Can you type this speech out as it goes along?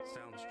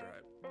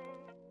Soundstripe.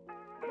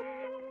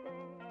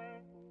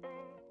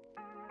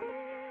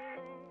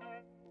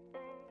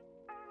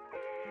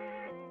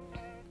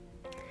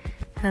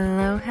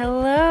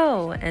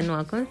 Hello, and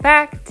welcome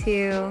back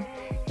to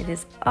It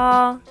Is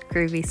All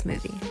Groovy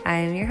Smoothie. I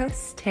am your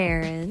host,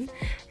 Taryn,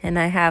 and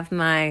I have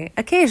my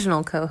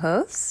occasional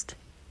co-host.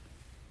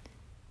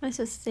 Am I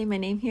supposed to say my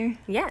name here?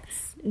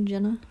 Yes.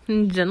 Jena.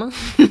 Jena.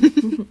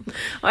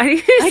 Why do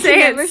you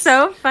say it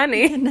so I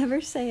funny? can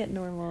never say it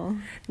normal.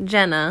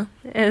 Jena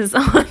is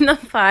on the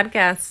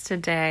podcast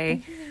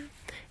today.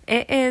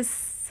 It is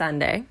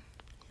Sunday.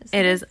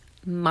 It is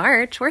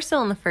March. We're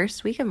still in the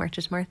first week of March.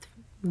 It's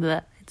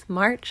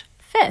March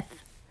 5th.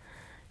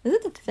 Is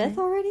it the 5th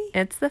already?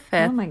 It's the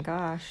 5th. Oh my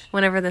gosh.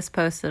 Whenever this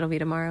posts, it'll be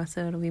tomorrow,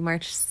 so it'll be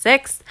March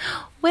 6th,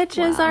 which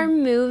is our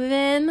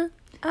move-in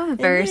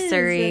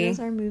anniversary. It is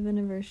our move-in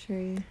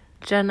anniversary.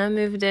 Jena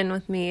moved in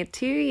with me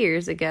 2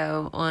 years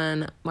ago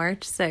on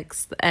March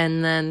 6th,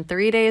 and then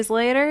 3 days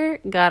later,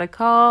 got a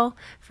call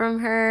from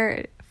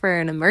her for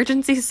an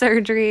emergency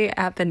surgery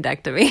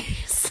appendectomy.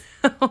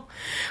 So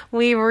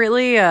we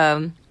really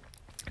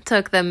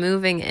took the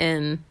moving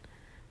in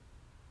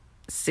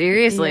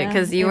seriously,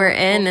 because you were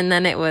in, and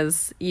then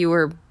you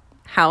were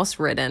house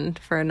ridden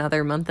for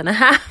another month and a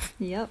half.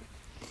 Yep.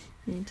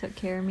 You took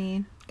care of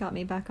me, got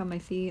me back on my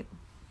feet.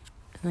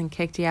 And then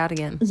kicked you out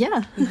again.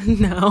 Yeah.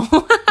 No.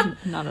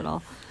 Not at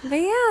all. But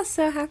yeah,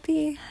 so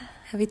happy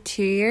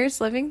 2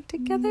 years living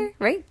together,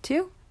 right?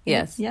 2?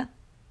 Yes. Yeah.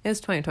 It was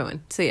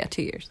 2021. So yeah,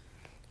 2 years.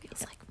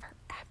 Feels like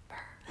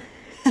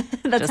forever.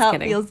 That's Just how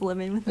kidding. it feels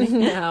living with me.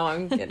 No,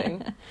 I'm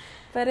kidding.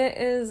 But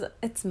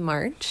it's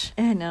March.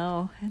 I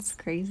know. It's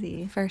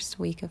crazy. First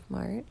week of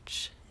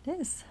March. It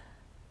is.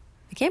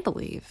 I can't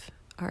believe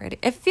already.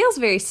 It feels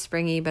very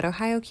springy, but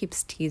Ohio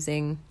keeps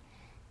teasing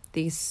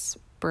these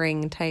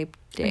spring type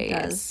days. It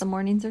does. The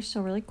mornings are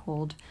still really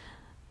cold.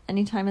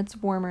 Anytime it's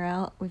warmer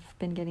out, we've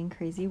been getting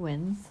crazy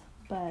winds,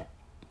 but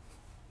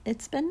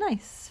it's been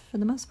nice for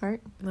the most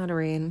part. A lot of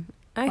rain.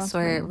 I Lots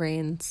swear of it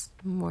rains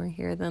more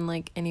here than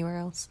like anywhere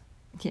else.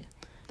 Yeah.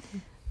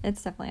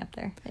 It's definitely up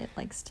there. It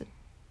likes to,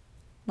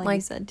 like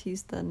you said, to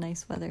use the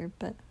nice weather,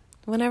 but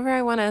Whenever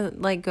I want to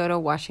like go to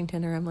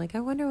Washington, or I'm like, I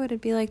wonder what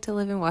it'd be like to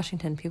live in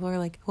Washington, people are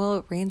like, well,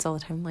 it rains all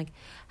the time. I'm like,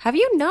 have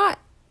you not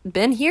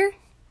been here?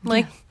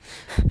 Like,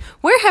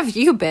 where have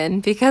you been?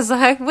 Because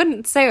I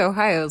wouldn't say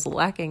Ohio's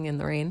lacking in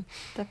the rain.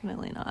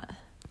 definitely not.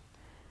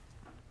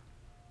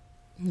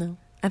 No.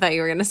 I thought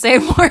you were going to say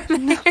more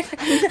than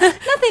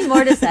Nothing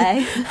more to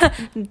say.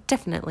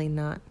 Definitely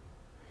not.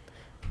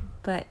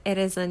 But it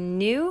is a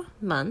new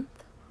month.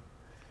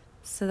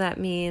 So that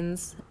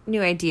means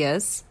new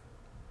ideas,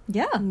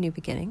 Yeah. new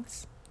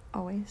beginnings,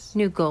 Always.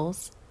 new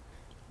goals,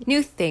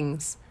 new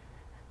things.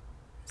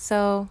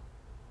 So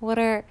what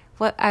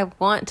I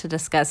want to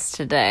discuss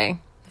today,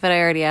 but I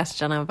already asked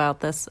Jena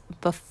about this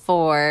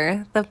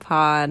before the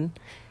pod,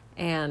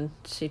 and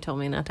she told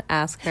me not to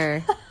ask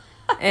her,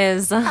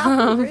 is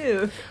How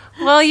rude.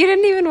 well, you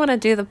didn't even want to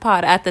do the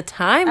pod at the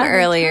time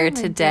earlier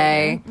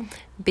today,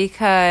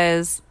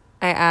 because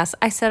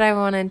I said I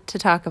wanted to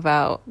talk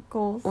about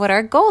Goals. what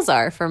our goals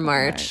are for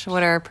March,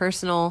 what our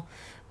personal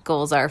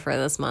goals are for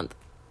this month.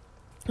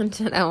 And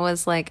Jena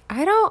was like,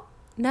 I don't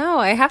know.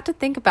 I have to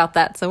think about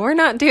that. So we're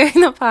not doing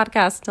the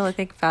podcast until I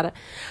think about it.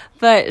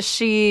 But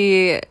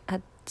she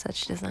had said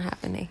she doesn't have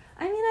any.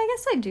 I mean, I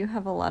guess I do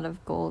have a lot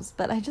of goals,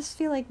 but I just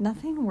feel like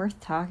nothing worth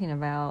talking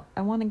about.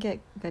 I want to get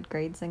good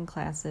grades in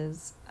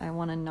classes. I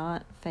want to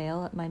not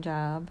fail at my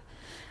job.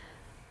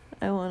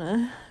 I want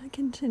to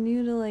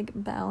continue to, like,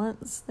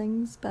 balance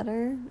things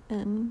better.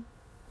 And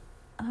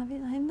I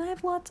mean, I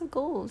have lots of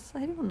goals.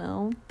 I don't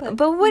know. But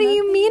what do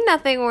you mean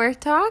nothing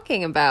worth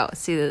talking about?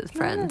 See,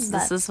 friends, that-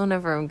 this is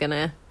whenever I'm going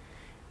to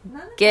none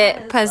of that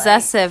get is,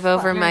 possessive like,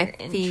 over fun my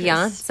or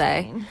fiance.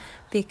 interesting.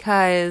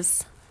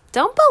 Because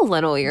don't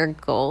belittle your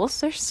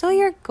goals. They're still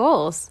your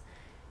goals.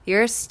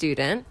 You're a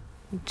student.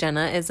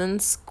 Jena is in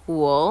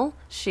school.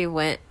 She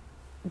went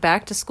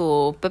back to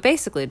school, but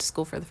basically to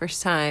school for the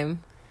first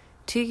time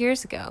 2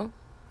 years ago,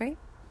 right?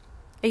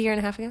 A year and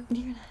a half ago? A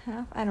year and a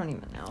half? I don't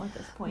even know at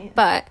this point.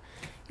 But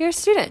you're a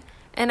student.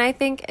 And I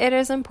think it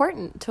is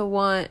important to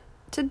want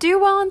to do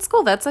well in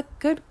school. That's a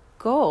good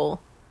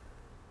goal.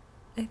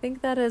 I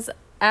think that is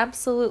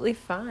absolutely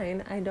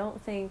fine. I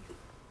don't think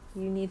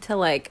you need to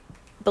like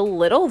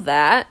belittle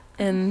that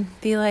and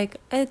be like,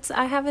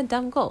 I have a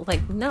dumb goal.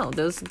 Like, no,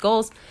 those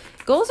goals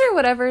are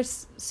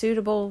whatever's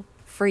suitable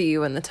for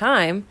you in the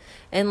time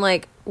and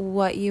like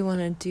what you want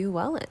to do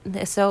well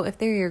in. So if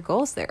they're your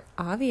goals, they're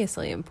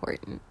obviously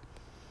important.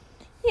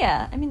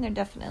 Yeah, I mean, they're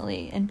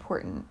definitely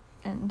important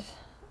and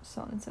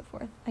so on and so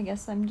forth. I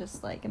guess I'm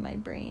just, like, in my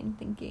brain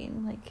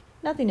thinking, like,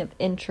 nothing of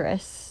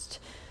interest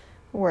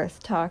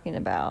worth talking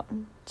about.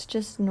 It's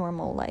just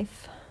normal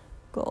life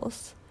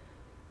goals.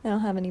 I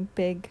don't have any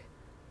big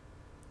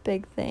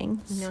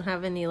things. You don't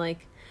have any,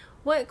 like,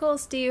 what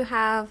goals do you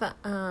have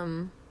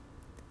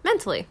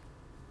mentally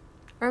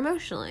or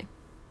emotionally?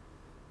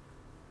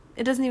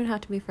 It doesn't even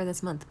have to be for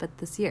this month, but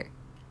this year.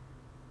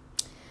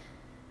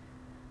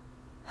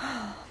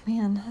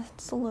 Man,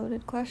 that's a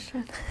loaded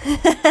question.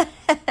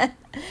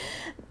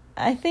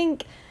 I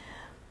think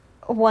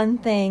one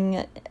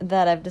thing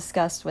that I've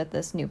discussed with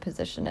this new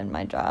position in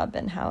my job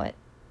and how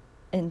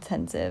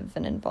intensive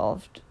and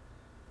involved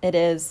it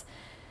is,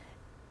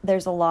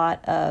 there's a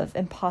lot of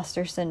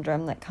imposter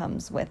syndrome that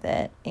comes with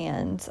it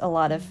and a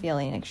lot of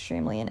feeling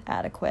extremely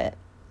inadequate.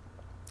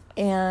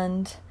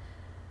 And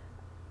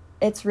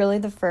it's really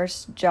the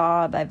first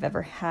job I've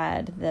ever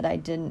had that I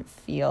didn't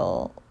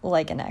feel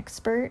like an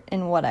expert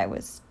in what I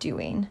was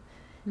doing.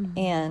 Mm-hmm.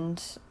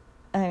 And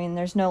I mean,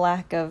 there's no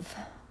lack of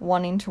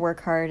wanting to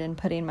work hard and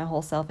putting my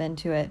whole self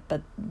into it,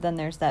 but then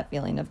there's that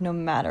feeling of no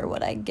matter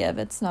what I give,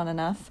 it's not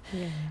enough.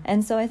 Yeah.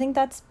 And so I think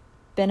that's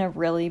been a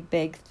really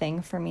big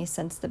thing for me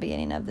since the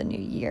beginning of the new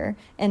year,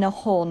 and a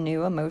whole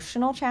new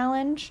emotional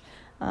challenge,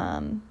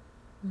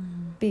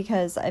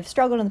 because I've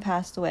struggled in the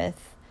past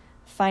with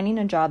finding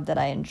a job that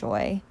I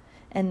enjoy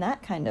and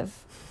that kind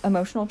of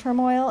emotional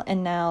turmoil.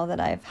 And now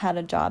that I've had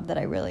a job that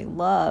I really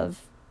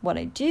love what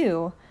I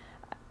do,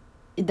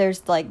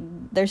 there's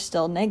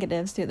still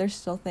negatives too. There's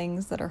still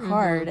things that are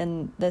hard,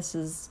 and this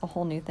is a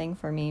whole new thing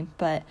for me.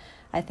 But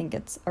I think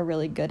it's a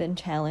really good and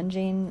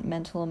challenging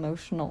mental,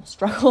 emotional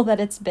struggle that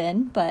it's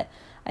been. But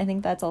I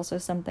think that's also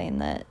something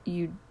that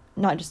you,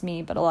 not just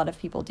me, but a lot of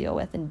people deal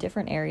with in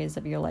different areas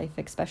of your life,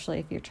 especially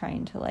if you're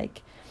trying to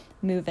like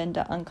move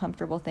into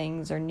uncomfortable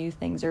things or new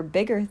things or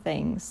bigger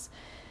things,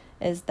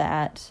 is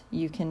that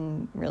you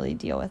can really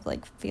deal with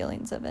like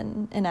feelings of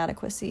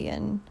inadequacy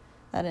and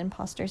that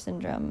imposter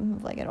syndrome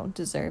of like, I don't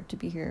deserve to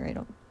be here, I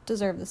don't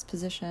deserve this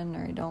position,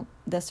 or I don't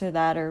this or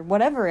that, or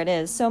whatever it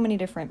is. So many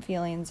different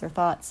feelings or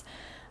thoughts.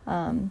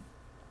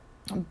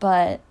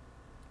 But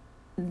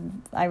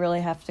I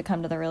really have to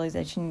come to the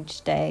realization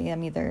each day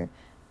I'm either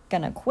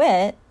gonna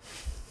quit,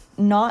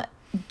 not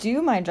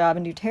do my job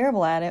and do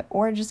terrible at it,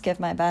 or just give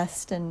my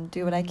best and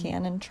do what I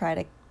can and try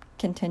to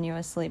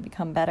continuously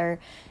become better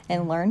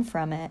and learn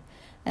from it.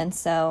 And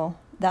so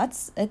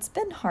it's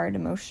been hard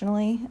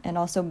emotionally, and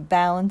also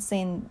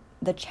balancing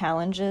the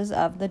challenges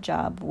of the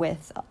job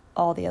with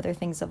all the other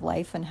things of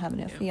life, and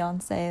having a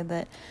fiance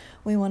that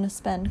we want to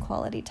spend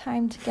quality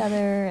time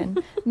together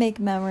and make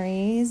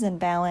memories, and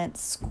balance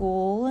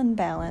school and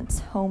balance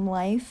home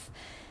life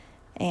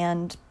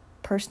and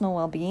personal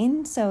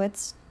well-being. So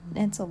it's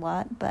a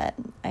lot, but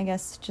I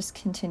guess just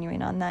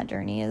continuing on that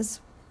journey is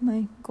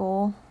my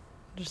goal.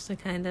 Just to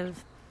kind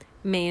of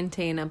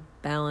maintain a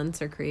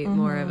balance, or create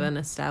more of an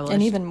established,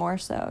 and even more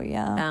so,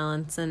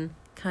 balance, and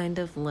kind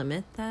of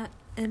limit that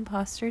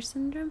imposter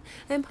syndrome.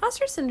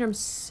 Imposter syndrome's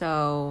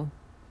so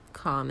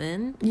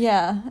common.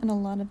 Yeah, and a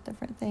lot of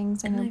different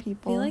things. I know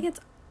people. I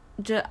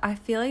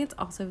feel like it's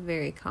also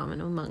very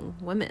common among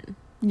women.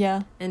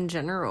 Yeah. In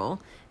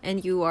general.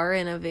 And you are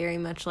in a very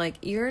much like,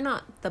 you're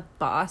not the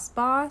boss,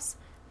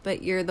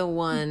 but you're the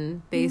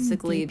one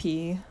basically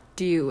VP.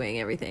 Doing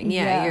everything.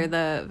 Yeah, you're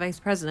the vice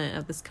president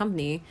of this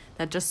company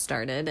that just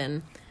started,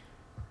 and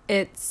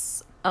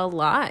it's a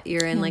lot.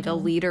 You're in like a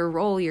leader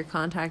role. You're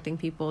contacting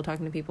people,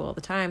 talking to people all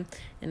the time.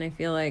 And I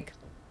feel like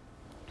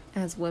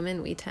as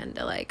women, we tend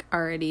to like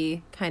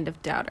already kind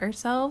of doubt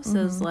ourselves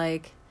as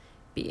like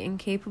being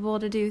capable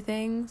to do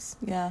things.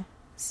 Yeah.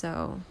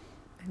 So,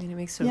 I mean, it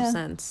makes total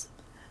sense.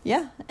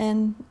 Yeah,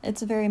 and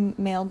it's a very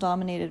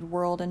male-dominated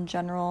world in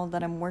general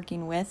that I'm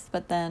working with,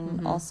 but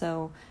then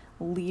also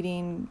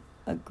leading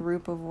a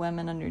group of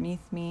women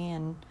underneath me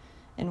and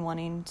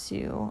wanting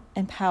to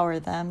empower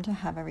them to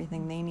have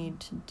everything they need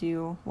to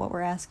do what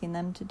we're asking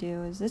them to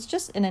do. It's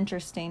just an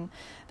interesting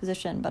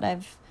position, but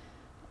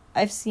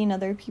I've seen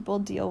other people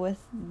deal with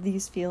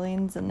these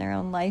feelings in their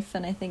own life,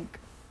 and I think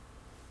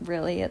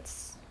really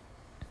it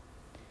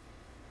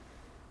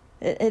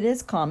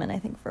is common, I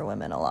think, for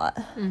women a lot.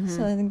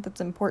 So I think that's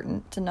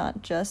important to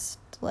not just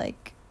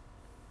like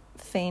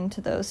feign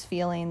to those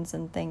feelings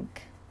and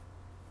think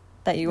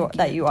that you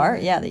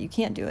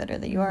can't do it, or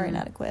that you are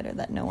inadequate, or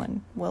that no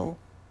one will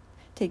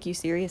take you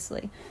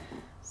seriously.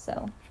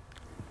 So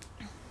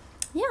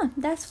yeah,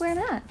 that's where I'm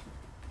at.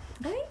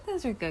 I think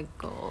those are good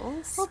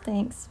goals. Well,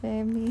 thanks,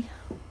 baby.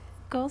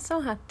 Goals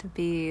don't have to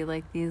be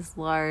like these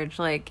large,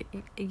 like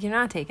you're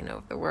not taking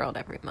over the world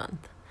every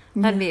month.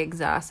 That'd be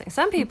exhausting.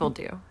 Some people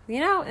do,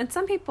 and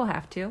some people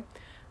have to.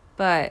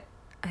 But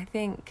I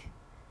think,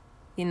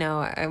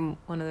 I'm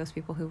one of those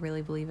people who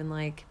really believe in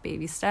like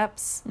baby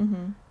steps.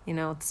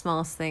 The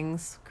smallest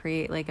things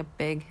create like a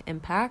big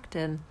impact.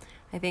 And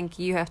I think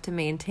you have to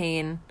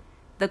maintain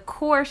the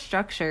core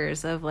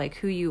structures of like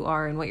who you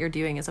are and what you're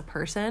doing as a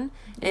person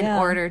in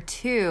order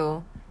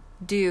to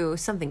do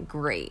something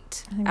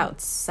great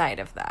outside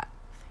of that.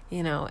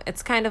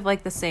 It's kind of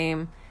like the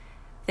same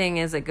thing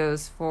as it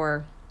goes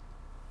for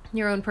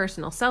your own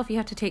personal self. You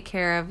have to take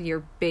care of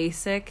your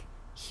basic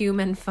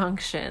human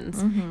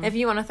functions if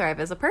you want to thrive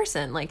as a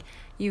person. Like,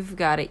 you've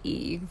got to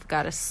eat, you've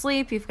got to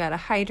sleep, you've got to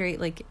hydrate,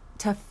 like,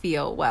 to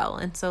feel well.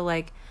 And so,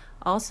 like,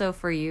 also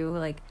for you,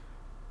 like,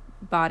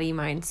 body,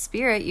 mind,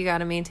 spirit, you got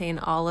to maintain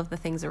all of the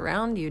things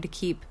around you to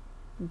keep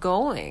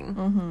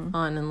going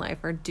on in life,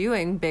 or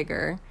doing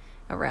bigger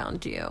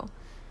around you.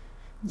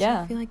 So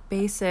I feel like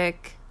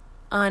basic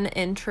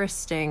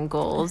uninteresting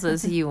goals,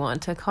 as you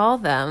want to call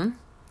them,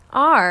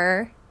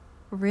 are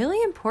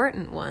really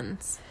important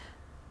ones.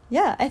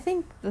 Yeah, I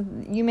think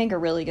you make a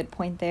really good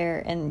point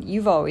there, and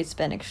you've always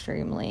been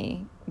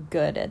extremely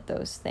good at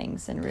those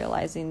things and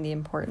realizing the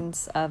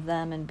importance of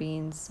them and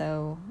being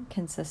so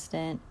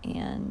consistent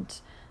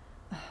and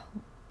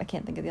I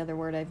can't think of the other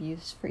word I've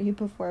used for you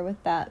before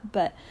with that,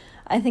 but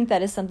I think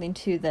that is something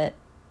too that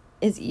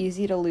is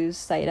easy to lose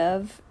sight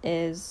of,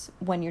 is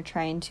when you're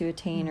trying to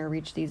attain or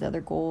reach these other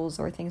goals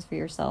or things for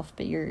yourself,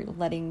 but you're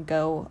letting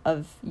go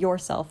of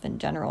yourself in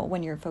general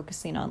when you're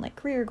focusing on like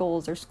career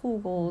goals or school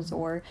goals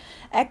or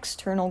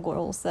external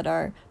goals that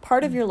are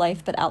part of your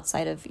life but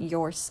outside of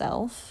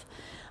yourself.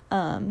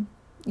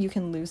 You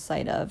can lose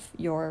sight of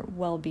your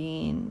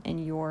well-being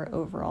and your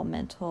overall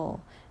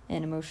mental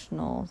and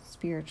emotional,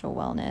 spiritual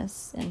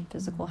wellness and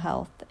physical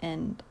health.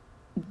 And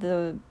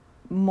the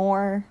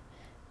more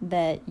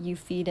that you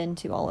feed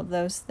into all of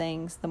those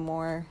things, the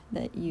more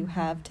that you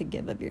have to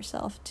give of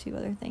yourself to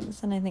other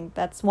things. And I think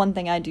that's one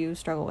thing I do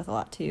struggle with a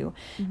lot too,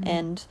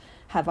 and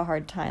have a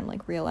hard time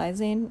like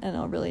realizing, and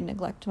I'll really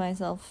neglect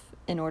myself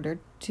in order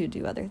to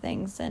do other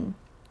things. And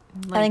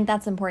I think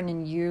that's important,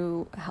 and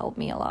you help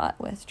me a lot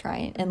with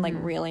trying and like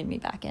reeling me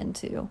back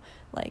into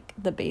like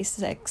the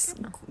basics,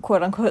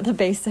 quote unquote, the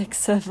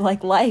basics of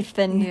like life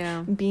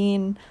and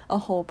being a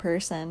whole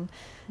person,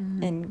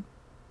 and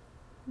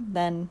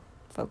then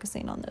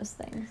focusing on those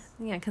things.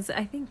 Yeah, because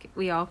I think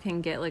we all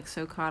can get like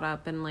so caught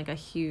up in like a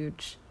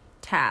huge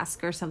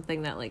task or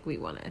something that like we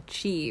want to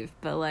achieve,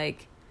 but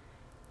like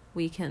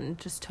we can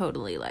just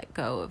totally let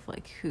go of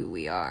like who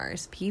we are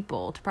as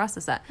people to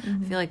process that.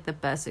 I feel like the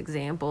best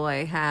example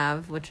I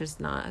have, which is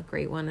not a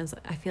great one, is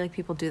I feel like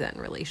people do that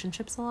in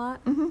relationships a lot.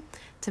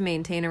 To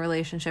maintain a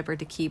relationship or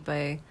to keep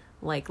a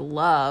like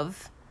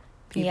love,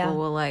 people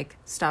will like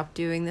stop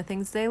doing the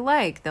things they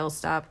like. They'll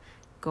stop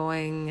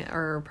going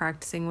or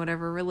practicing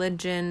whatever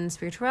religion,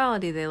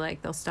 spirituality they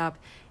like. They'll stop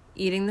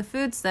eating the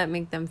foods that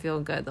make them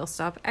feel good. They'll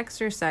stop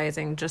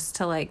exercising just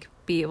to like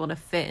be able to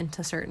fit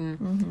into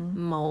certain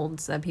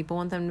molds that people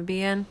want them to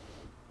be in,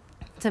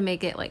 to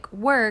make it like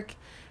work.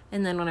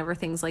 And then whenever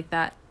things like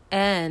that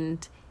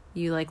end,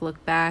 you like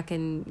look back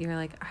and you're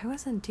like, I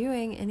wasn't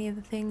doing any of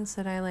the things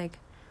that I like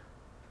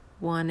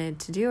wanted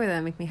to do or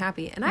that make me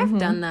happy. And I've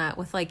done that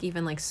with like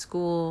even like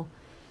school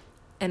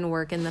and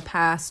work in the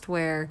past,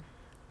 where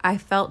I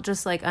felt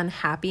just like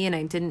unhappy and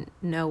I didn't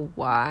know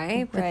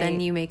why. But then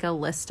you make a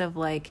list of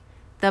like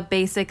the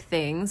basic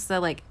things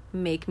that like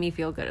make me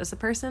feel good as a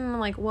person. And I'm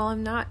like, well,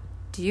 I'm not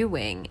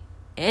doing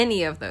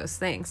any of those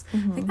things. I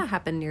think that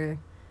happened near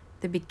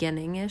the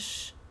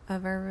beginning-ish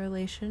of our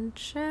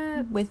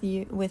relationship. With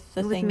you, with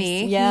things.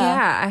 Me.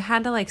 Yeah. I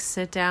had to like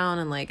sit down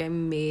and like I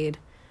made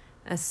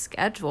a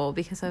schedule,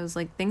 because I was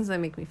like, things that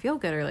make me feel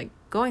good are like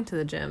going to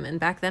the gym. And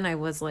back then I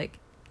was like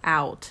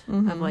out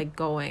of like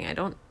going. I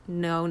don't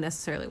know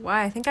necessarily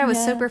why. I think I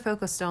was super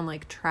focused on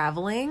like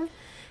traveling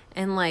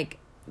and like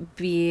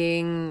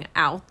being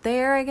out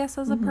there, I guess,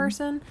 as a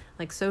person,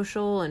 like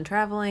social and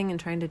traveling and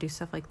trying to do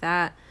stuff like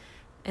that,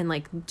 and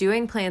like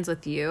doing plans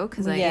with you,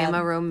 because I am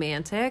a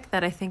romantic,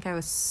 that I think I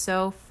was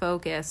so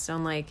focused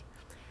on like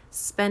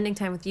spending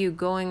time with you,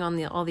 going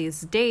on all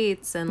these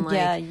dates and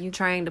like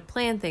trying to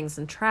plan things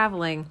and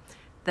traveling,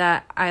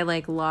 that I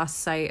like lost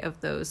sight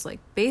of those like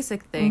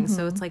basic things.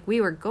 So it's like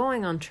we were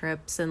going on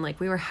trips and like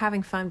we were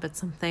having fun, but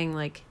something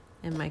like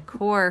in my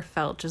core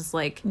felt just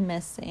like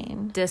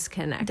missing,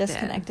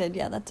 disconnected.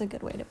 Yeah, that's a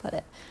good way to put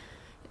it.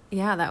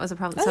 Yeah, that was a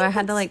problem. So I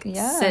had to like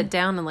sit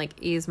down and like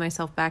ease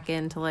myself back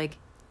into like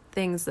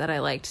things that I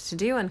liked to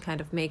do and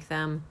kind of make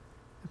them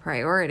a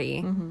priority,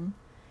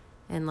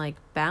 and like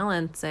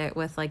balance it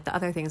with like the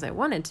other things I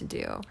wanted to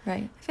do.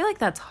 Right. I feel like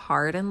that's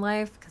hard in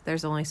life because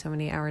there's only so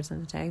many hours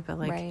in a day, but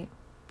like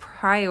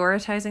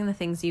prioritizing the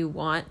things you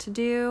want to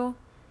do,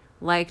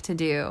 like to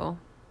do,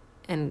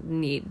 and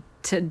need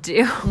to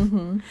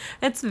do.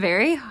 It's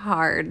very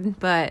hard,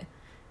 but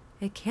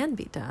it can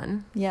be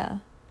done. Yeah.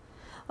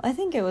 I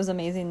think it was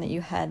amazing that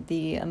you had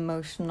the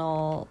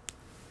emotional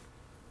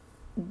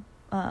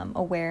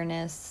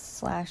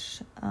awareness /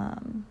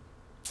 can't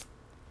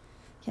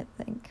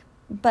think,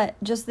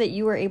 but just that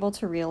you were able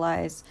to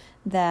realize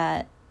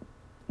that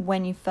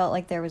when you felt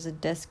like there was a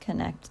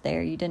disconnect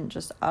there, you didn't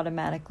just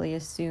automatically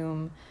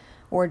assume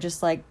or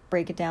just like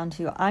break it down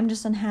to, I'm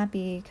just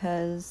unhappy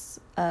because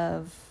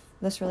of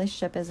this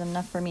relationship isn't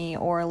enough for me,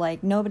 or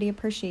like nobody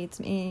appreciates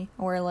me,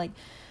 or like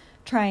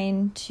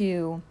trying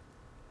to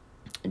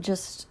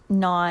just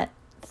not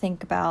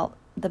think about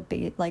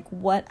like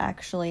what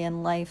actually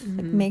in life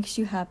like, makes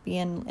you happy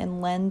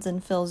and lends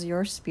and fills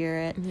your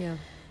spirit,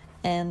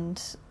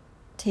 and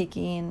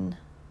taking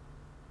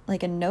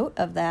like a note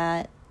of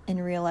that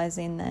and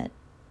realizing that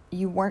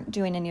you weren't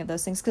doing any of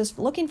those things, because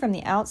looking from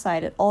the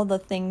outside at all the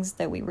things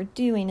that we were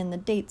doing and the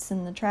dates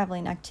and the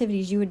traveling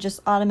activities, you would just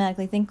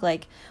automatically think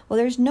like, well,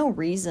 there's no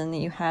reason that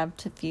you have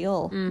to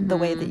feel the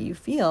way that you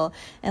feel,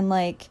 and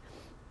like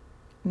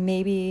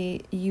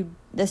maybe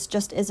this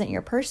just isn't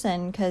your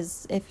person,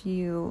 because if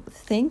you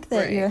think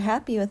that you're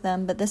happy with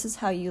them, but this is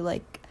how you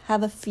like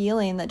have a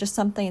feeling that just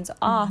something's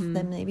off,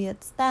 then maybe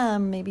it's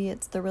them, maybe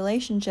it's the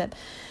relationship.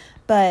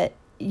 But,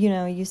 you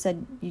know, you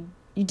said you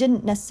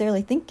didn't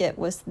necessarily think it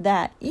was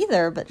that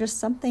either, but just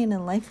something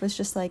in life was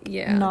just like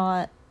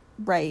not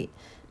right.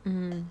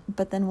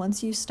 But then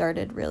once you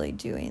started really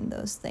doing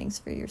those things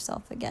for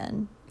yourself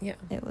again,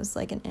 it was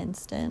like an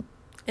instant.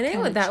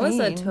 And that was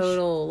a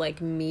total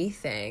like me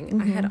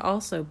thing. I had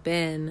also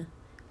been,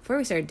 before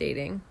we started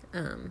dating,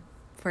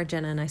 before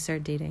Jena and I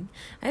started dating,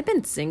 I had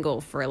been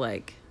single for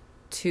like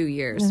 2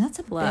 years. And that's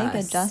a big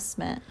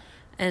adjustment.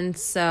 And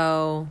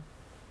so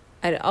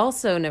I'd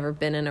also never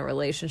been in a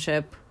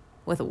relationship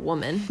with a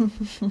woman,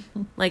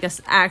 like a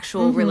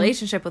actual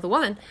relationship with a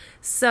woman.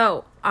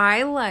 So I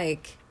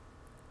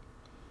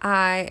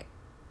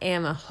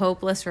am a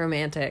hopeless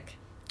romantic.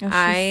 Oh,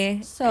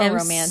 I so am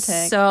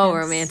romantic. so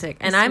romantic.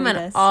 And I'm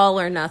an all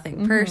or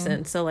nothing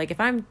person. So like if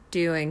I'm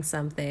doing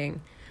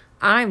something,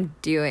 I'm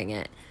doing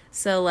it.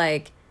 So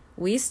like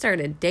we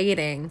started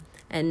dating,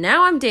 and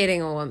now I'm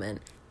dating a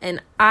woman,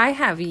 and I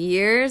have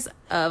years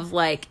of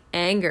like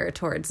anger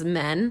towards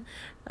men,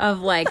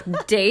 of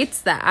like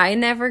dates that I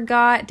never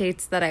got,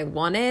 dates that I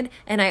wanted.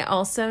 And I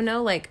also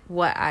know like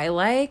what I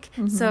like.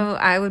 So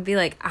I would be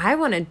like, I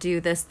want to do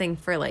this thing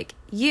for like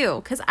you.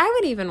 Because I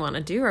would even want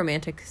to do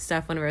romantic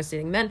stuff whenever I was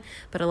dating men.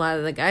 But a lot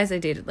of the guys I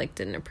dated like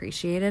didn't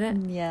appreciate it.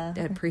 Yeah.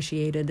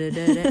 Appreciated it.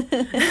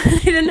 They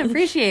didn't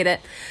appreciate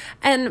it.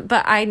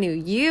 But I knew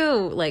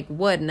you like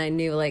would. And I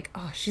knew like,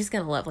 oh, she's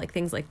going to love like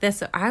things like this.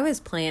 So I was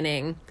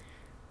planning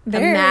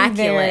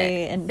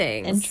immaculate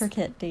things,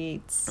 intricate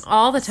dates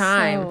all the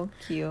time. So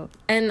cute.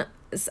 And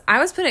I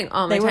was putting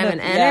all my time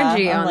and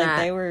energy on that.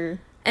 They were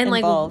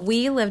involved. Like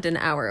we lived an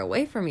hour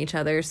away from each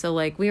other, so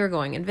like we were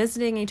going and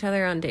visiting each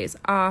other on days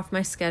off.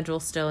 My schedule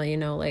still, you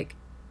know, like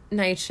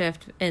night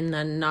shift and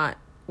then not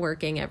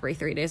working every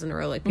 3 days in a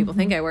row like people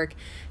think I work.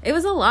 It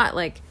was a lot.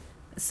 Like,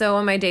 so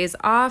on my days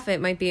off, it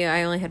might be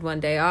I only had one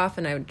day off,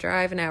 and I would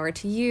drive an hour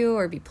to you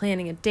or be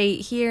planning a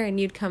date here, and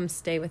you'd come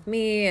stay with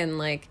me, and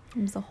like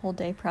it was a whole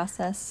day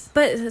process.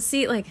 But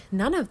see, like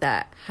none of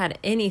that had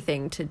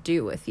anything to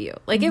do with you.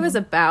 Like it was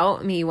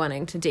about me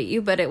wanting to date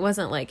you, but it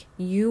wasn't like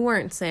you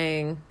weren't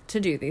saying to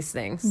do these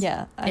things.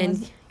 Yeah.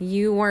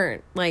 You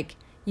weren't like,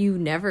 you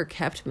never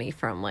kept me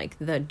from like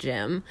the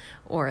gym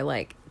or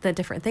like the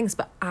different things,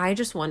 but I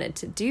just wanted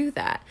to do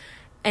that.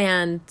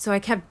 And so I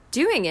kept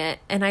doing it,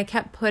 and I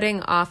kept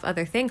putting off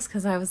other things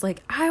because I was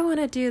like, I want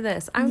to do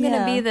this. I'm going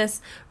to be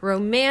this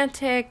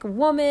romantic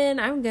woman.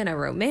 I'm going to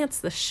romance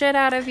the shit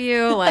out of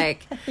you.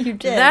 Like, you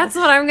did. That's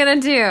what I'm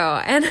going to do.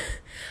 And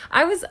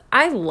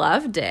I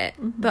loved it,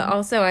 but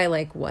also I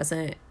like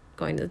wasn't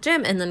going to the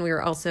gym. And then we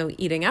were also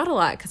eating out a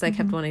lot because I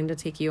kept wanting to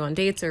take you on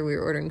dates, or we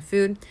were ordering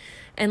food.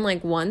 And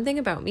like one thing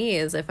about me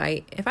is if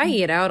I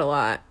eat out a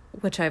lot,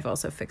 which I've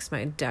also fixed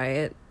my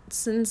diet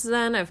since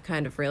then, I've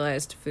kind of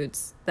realized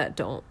foods that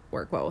don't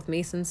work well with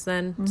me since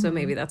then. So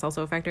maybe that's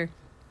also a factor.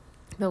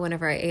 But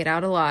whenever I ate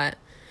out a lot,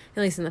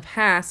 at least in the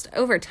past,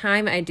 over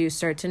time, I do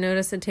start to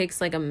notice it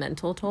takes like a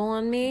mental toll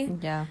on me.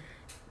 Yeah.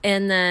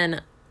 And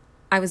then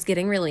I was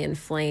getting really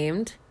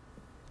inflamed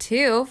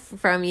too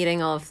from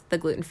eating all of the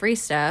gluten-free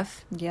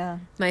stuff. Yeah.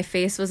 My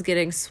face was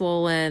getting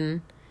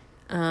swollen.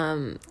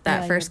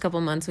 First couple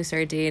months we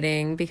started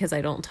dating because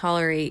I don't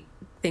tolerate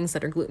things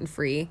that are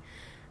gluten-free.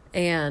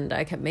 And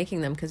I kept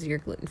making them because you're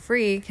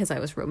gluten-free, because I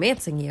was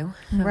romancing you.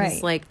 I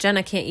was like,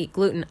 Jena can't eat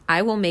gluten.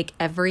 I will make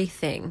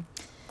everything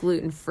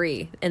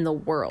gluten-free in the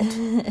world.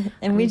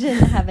 And we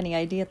didn't have any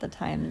idea at the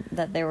time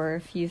that there were a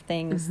few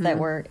things that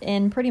were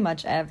in pretty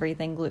much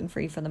everything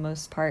gluten-free for the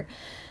most part,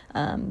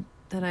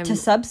 to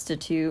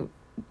substitute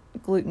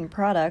gluten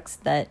products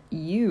that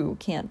you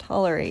can't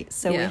tolerate.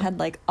 So we had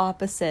like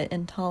opposite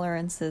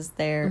intolerances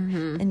there,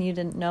 and you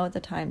didn't know at the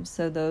time.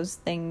 So those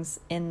things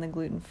in the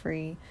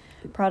gluten-free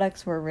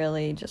products were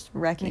really just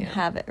wreaking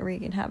havoc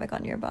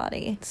on your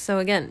body. So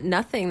again,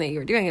 nothing that you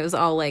were doing. It was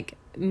all like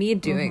me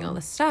doing all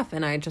this stuff,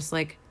 and I just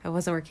like, I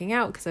wasn't working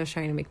out because I was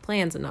trying to make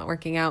plans, and not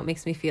working out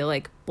makes me feel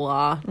like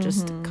blah,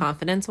 just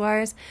confidence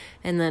wise.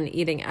 And then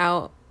eating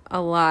out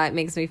a lot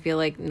makes me feel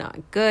like not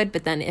good.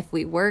 But then if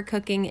we were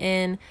cooking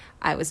in,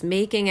 I was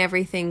making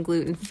everything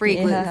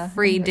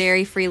gluten-free,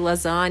 dairy-free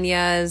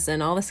lasagnas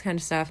and all this kind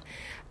of stuff.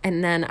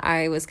 And then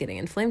I was getting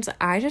inflamed. So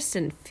I just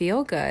didn't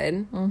feel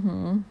good.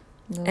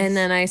 And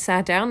then I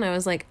sat down and I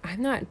was like,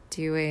 I'm not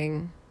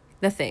doing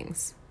the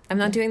things. I'm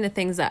not doing the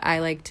things that I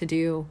like to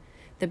do,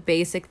 the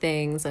basic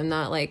things. I'm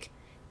not like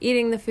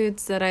eating the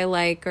foods that I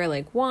like or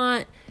like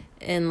want,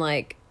 and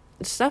like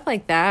stuff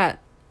like that.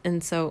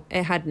 And so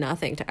it had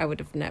nothing to, I would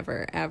have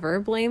never ever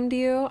blamed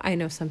you. I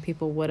know some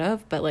people would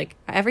have, but like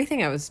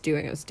everything I was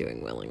doing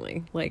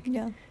willingly. Like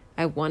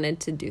I wanted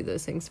to do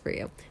those things for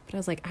you. But I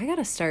was like, I got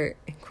to start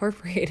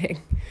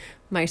incorporating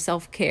my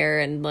self-care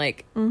and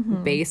like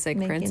basic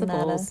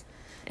principles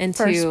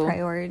into first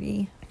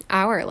priority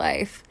our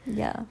life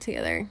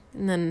together.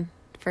 And then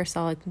for a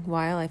solid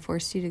while I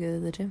forced you to go to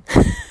the gym.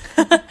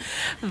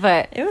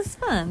 But it was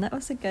fun. That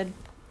was a good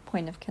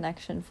point of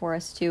connection for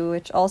us too,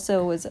 which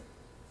also was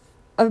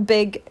a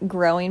big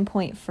growing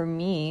point for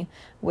me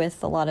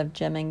with a lot of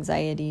gym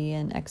anxiety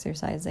and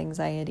exercise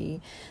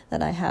anxiety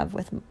that I have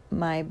with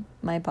my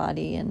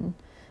body and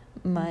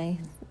my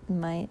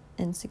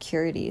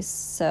insecurities.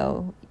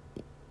 So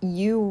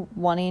you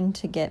wanting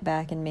to get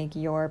back and make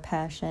your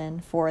passion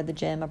for the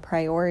gym a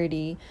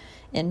priority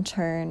in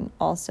turn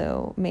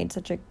also made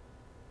such a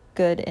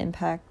good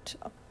impact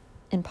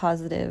and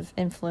positive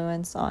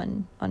influence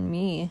on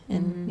me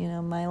and you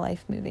know, my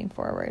life moving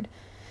forward.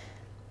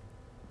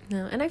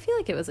 No, and I feel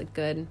like it was a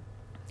good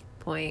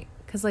point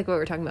because like what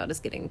we're talking about is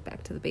getting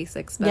back to the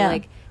basics, but Yeah.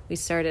 like we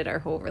started our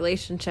whole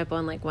relationship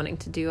on like wanting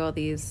to do all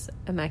these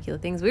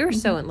immaculate things. We were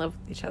so in love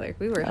with each other.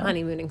 We were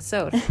honeymooning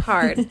so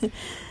hard.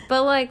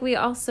 But like we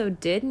also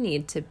did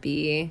need to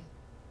be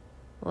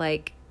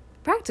like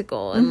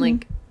practical and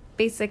like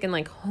basic and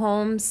like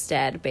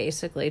homestead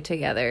basically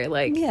together,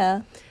 like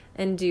Yeah.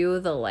 and do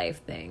the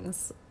life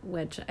things,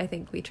 which I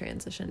think we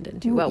transitioned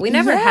into. Well, we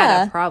never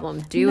had a problem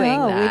doing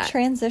that. We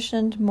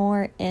transitioned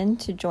more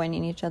into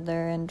joining each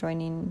other and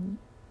joining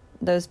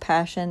those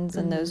passions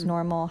and those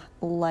normal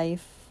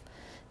life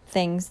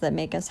things that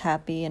make us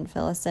happy and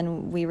fill us.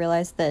 And we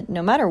realized that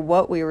no matter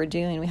what we were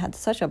doing, we had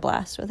such a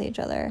blast with each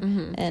other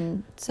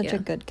and such a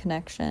good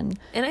connection.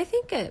 And I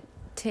think it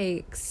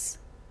takes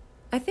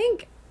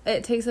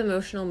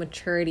emotional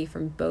maturity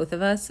from both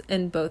of us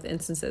in both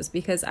instances,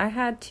 because I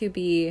had to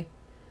be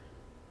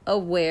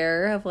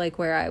aware of like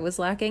where I was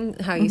lacking,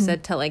 how you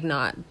said to like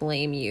not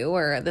blame you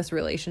or this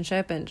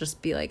relationship and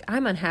just be like,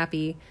 I'm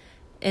unhappy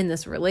in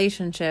this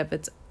relationship,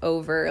 it's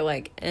over,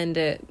 like end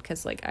it,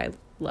 because like I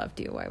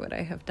loved you, why would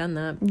I have done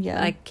that?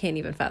 I can't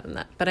even fathom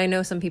that. But I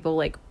know some people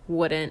like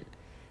wouldn't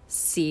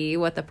see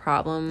what the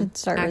problem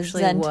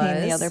actually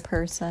was, the other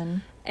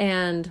person.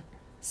 And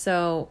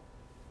so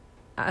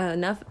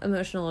enough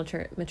emotional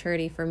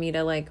maturity for me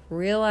to like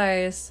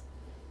realize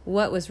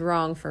what was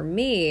wrong for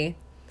me,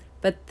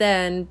 but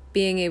then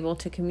being able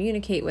to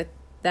communicate with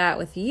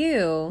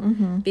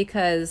you,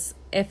 because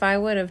if I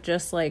would have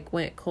just like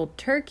went cold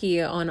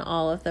turkey on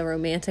all of the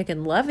romantic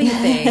and loving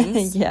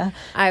things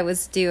I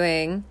was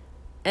doing,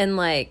 and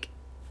like,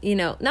 you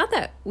know, not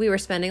that we were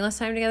spending less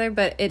time together,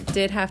 but it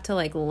did have to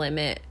like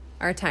limit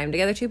our time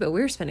together too, but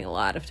we were spending a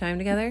lot of time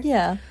together.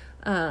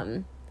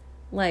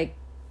 Like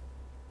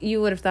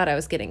you would have thought I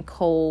was getting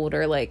cold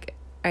or like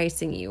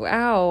icing you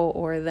out,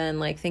 or then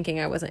like thinking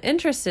I wasn't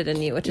interested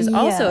in you, which is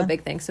also a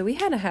big thing. So we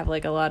had to have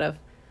like a lot of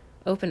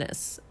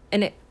openness,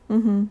 and it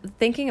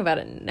thinking about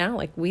it now,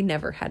 like we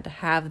never had to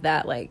have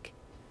that like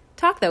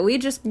talk, that we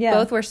just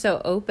both were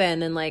so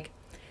open and like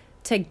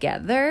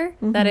together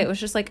that it was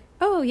just like,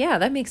 oh yeah,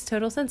 that makes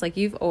total sense, like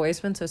you've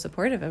always been so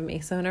supportive of me.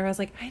 So whenever I was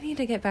like, I need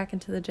to get back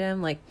into the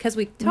gym, like because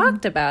we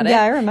talked about it.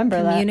 I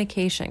remember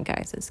communication,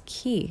 guys, is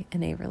key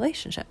in a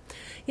relationship.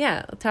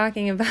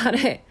 Talking about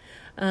it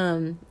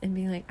and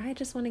being like, I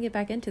just want to get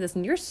back into this,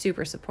 and you're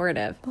super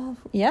supportive. Well,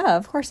 yeah,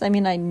 of course. I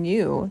mean, I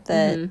knew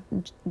that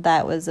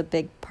that was a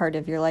big part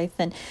of your life,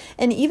 and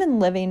even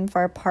living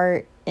far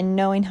apart and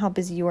knowing how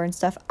busy you were and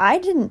stuff, I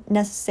didn't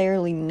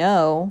necessarily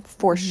know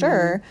for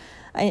sure.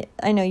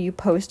 I know you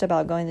post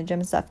about going to the gym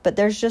and stuff, but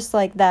there's just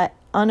like that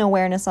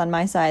unawareness on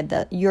my side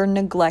that you're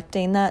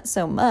neglecting that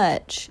so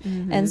much.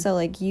 And so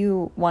like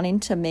you wanting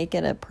to make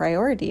it a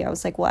priority, I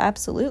was like, well,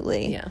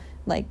 absolutely.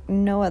 Like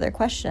no other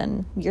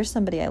question. You're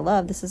somebody I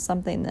love. This is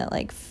something that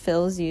like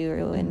fills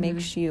you and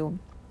makes you,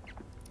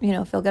 you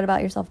know, feel good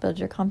about yourself, builds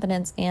your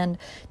confidence, and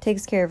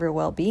takes care of your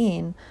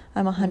well-being.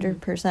 I'm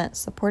 100%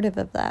 supportive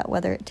of that,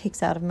 whether it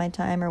takes out of my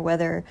time or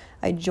whether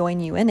I join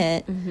you in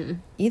it.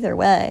 Either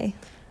way.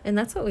 And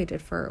that's what we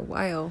did for a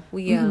while.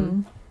 We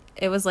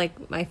it was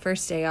like my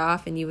first day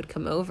off and you would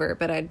come over,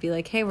 but I'd be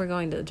like, hey, we're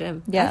going to the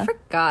gym. I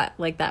forgot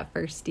like that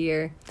first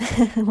year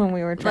when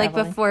we were traveling.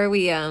 Like before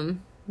we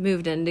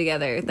moved in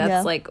together,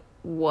 that's like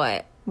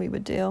what we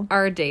would do.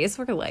 Our days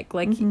were like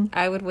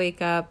I would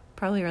wake up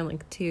probably around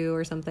like 2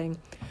 or something,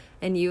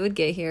 and you would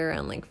get here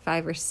around like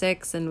 5 or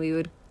 6, and we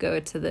would go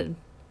to the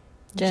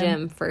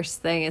gym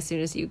first thing as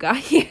soon as you got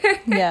here.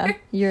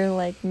 You're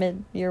like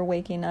your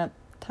waking up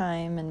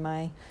time and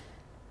my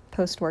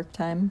post-work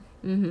time.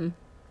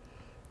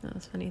 That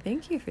was funny.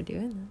 Thank you for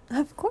doing that.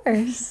 Of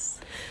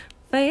course.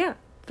 But yeah,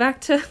 back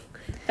to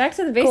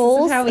the basics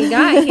of how we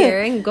got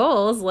here, and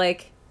goals.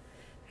 Like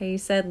how you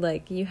said,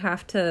 like you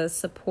have to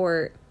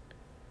support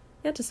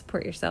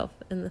yourself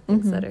in the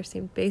things that are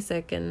seem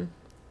basic, and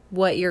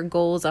what your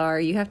goals are.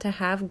 You have to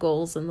have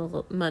goals in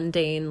the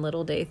mundane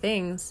little day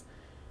things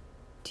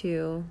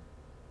to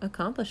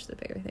accomplish the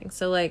bigger things.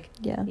 So like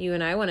you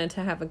and I wanted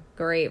to have a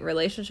great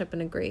relationship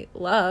and a great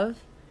love,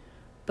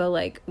 but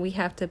like we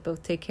have to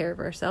both take care of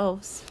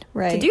ourselves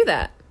to do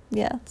that.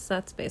 So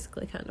that's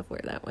basically kind of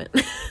where that went.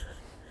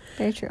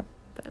 Very true.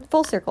 But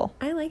full circle.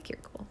 I like your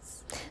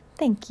goals.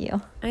 Thank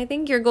you. I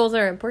think your goals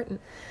are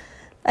important.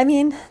 I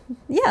mean,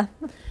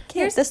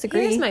 can't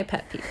disagree. Here's my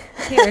pet peeve.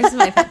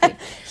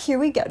 Here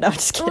we go. No, I'm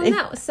just kidding.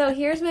 Oh no. So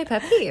here's my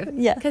pet peeve.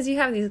 Because you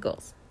have these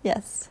goals.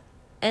 Yes.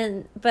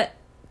 But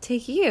to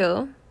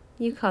you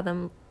call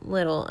them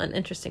little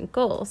uninteresting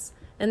goals.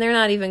 And they're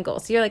not even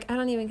goals. So you're like, I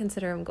don't even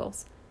consider them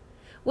goals.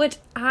 Which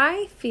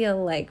I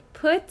feel like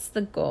puts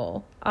the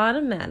goal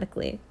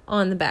automatically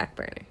on the back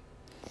burner.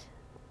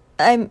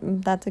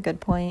 That's a good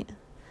point.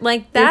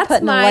 Like, that's You're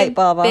putting my a light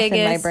bulb biggest, off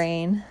in my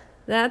brain.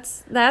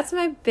 That's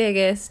my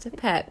biggest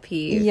pet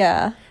peeve.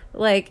 Yeah.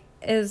 Like,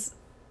 is...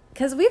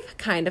 Because we've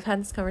kind of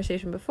had this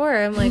conversation before.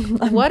 I'm like,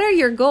 what are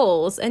your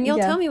goals? And you'll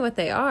tell me what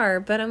they are.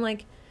 But I'm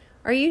like,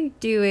 are you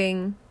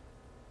doing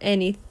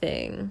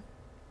anything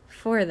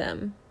for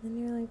them? And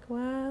you're like,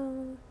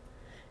 well...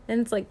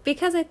 And it's like,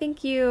 because I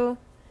think you...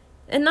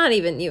 And not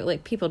even you,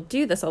 like, people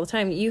do this all the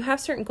time. You have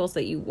certain goals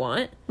that you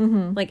want.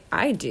 Mm-hmm. Like,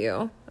 I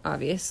do,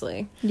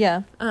 obviously.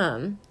 Yeah.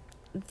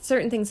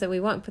 Certain things that we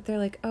want, but they're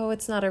like, oh,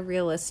 it's not a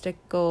realistic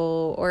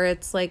goal, or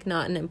it's, like,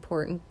 not an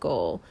important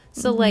goal.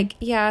 So, like,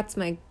 yeah, it's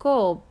my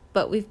goal,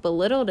 but we've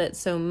belittled it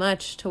so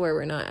much to where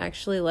we're not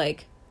actually,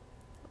 like,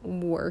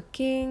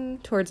 working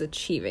towards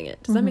achieving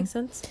it. Does that make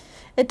sense?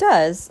 It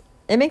does.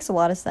 It makes a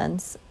lot of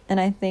sense. And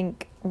I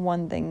think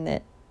one thing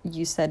that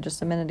you said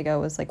just a minute ago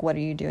was like, what are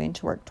you doing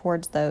to work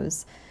towards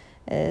those?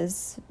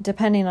 Is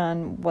depending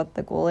on what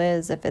the goal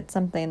is, if it's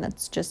something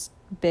that's just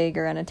big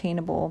or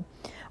unattainable,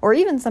 or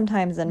even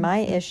sometimes in my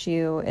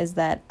issue is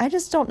that I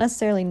just don't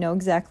necessarily know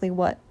exactly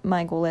what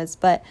my goal is,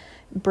 but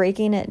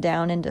breaking it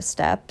down into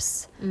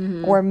steps,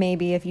 or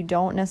maybe if you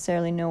don't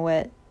necessarily know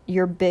what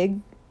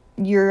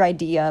your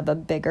idea of a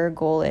bigger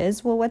goal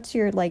is, well, what's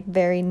your like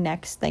very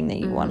next thing that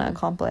you want to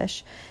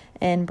accomplish?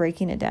 And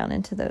breaking it down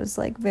into those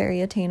like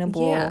very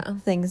attainable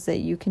things that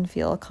you can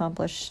feel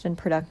accomplished and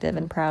productive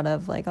and proud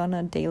of, like on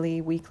a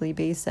daily, weekly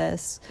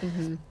basis.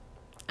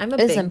 I'm a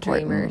big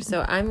dreamer,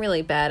 so I'm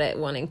really bad at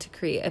wanting to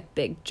create a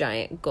big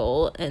giant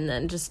goal and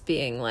then just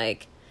being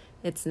like,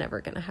 it's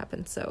never gonna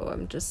happen, so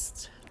I'm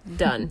just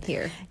done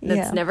here.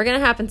 That's never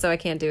gonna happen, so I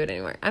can't do it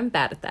anymore. I'm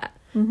bad at that.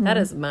 That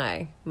is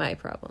my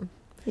problem.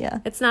 Yeah.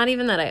 It's not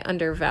even that I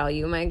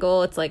undervalue my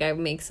goal. It's like I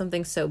make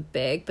something so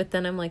big, but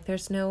then I'm like,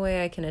 there's no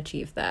way I can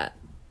achieve that.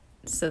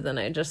 So then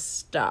I just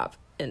stop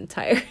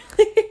entirely.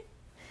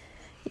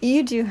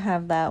 You do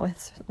have that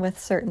with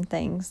certain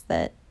things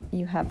that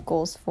you have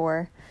goals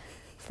for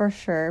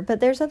sure.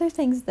 But there's other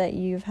things that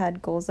you've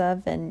had goals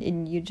of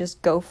and you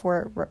just go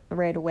for it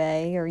right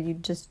away, or you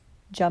just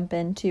jump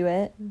into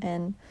it.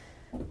 And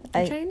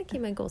I'm trying to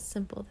keep my goals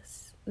simple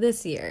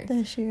this year.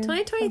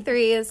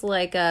 2023 is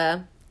like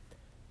a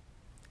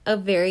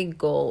very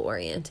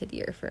goal-oriented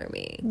year for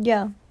me.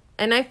 Yeah.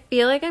 And I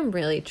feel like I'm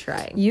really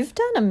trying. You've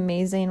done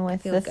amazing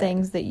with the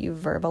things that you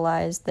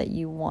verbalized that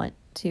you want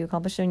to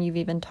accomplish, and you've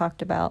even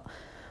talked about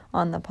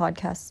on the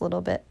podcast a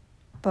little bit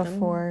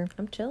before.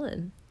 I'm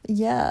chilling.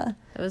 Yeah.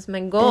 That was my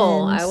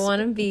goal. And I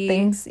want to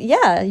be...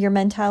 your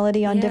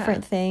mentality on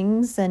different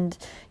things and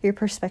your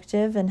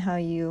perspective and how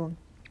you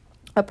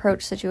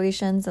approach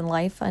situations in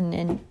life,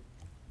 and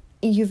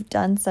you've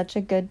done such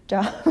a good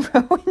job.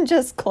 Rowan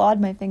just clawed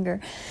my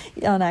finger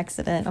on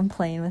accident. I'm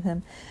playing with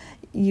him.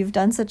 You've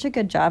done such a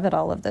good job at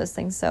all of those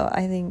things. So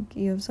I think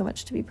you have so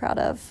much to be proud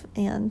of,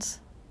 and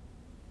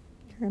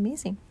you're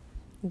amazing.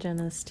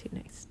 Jena's too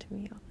nice to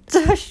me.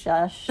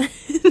 Shush.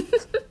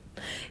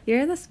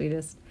 You're the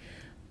sweetest.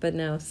 But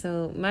no,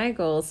 so my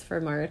goals for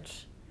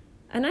March,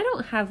 and I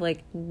don't have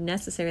like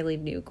necessarily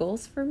new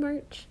goals for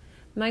March.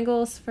 My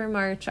goals for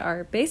March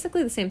are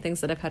basically the same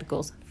things that I've had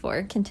goals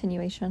for.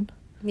 Continuation.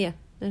 Yeah,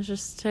 it's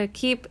just to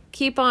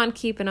keep on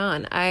keeping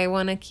on. I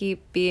want to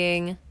keep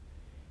being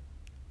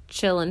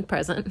chill and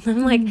present.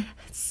 I'm like,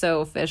 it's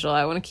so official.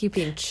 I want to keep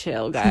being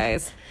chill,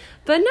 guys.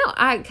 But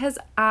no, because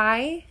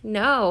I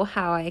know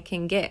how I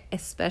can get,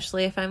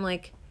 especially if I'm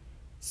like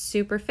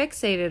super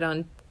fixated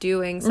on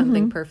doing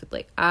something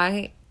perfectly.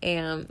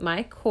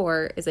 My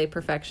core is a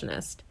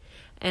perfectionist,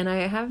 and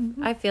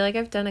I feel like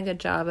I've done a good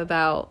job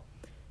about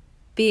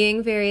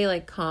being very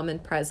like calm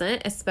and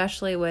present,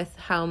 especially with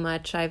how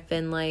much I've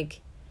been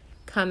like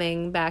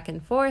coming back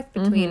and forth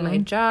between my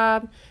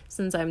job,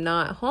 since I'm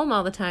not home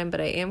all the time,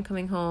 but I am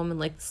coming home and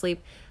like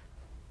sleep.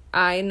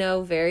 I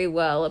know very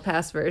well a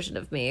past version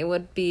of me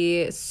would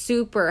be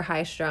super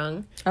high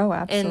strung. Oh,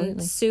 absolutely.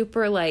 And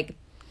super like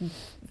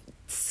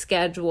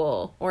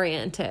schedule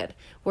oriented,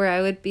 where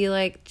I would be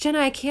like, Jena,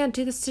 I can't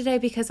do this today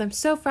because I'm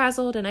so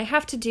frazzled and I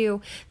have to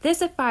do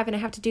this at 5 and I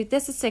have to do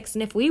this at 6,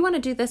 and if we want to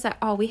do this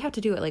we have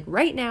to do it like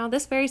right now,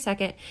 this very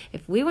second,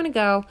 if we want to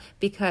go,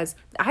 because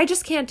I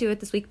just can't do it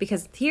this week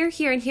because here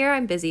and here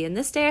I'm busy, and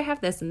this day I have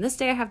this and this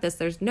day I have this.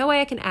 There's no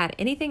way I can add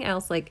anything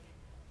else. Like,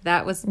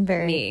 that was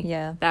me.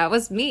 Yeah. That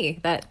was me.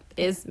 That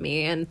is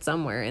me, and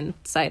somewhere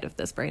inside of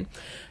this brain.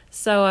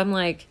 So I'm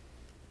like,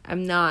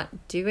 I'm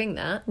not doing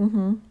that.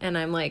 And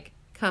I'm like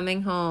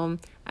coming home.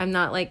 I'm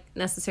not like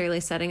necessarily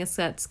setting a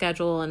set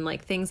schedule and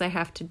like things I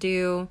have to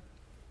do.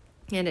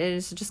 And it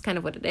is just kind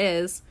of what it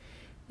is.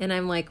 And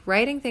I'm like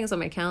writing things on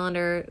my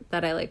calendar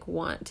that I like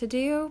want to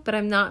do, but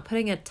I'm not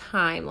putting a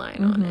timeline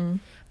on it. I'm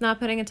not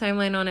putting a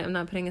timeline on it. I'm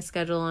not putting a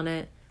schedule on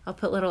it. I'll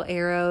put little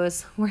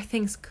arrows where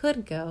things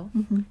could go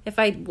if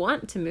I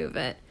want to move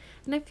it.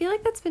 And I feel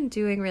like that's been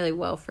doing really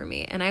well for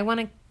me. And I want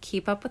to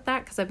keep up with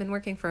that because I've been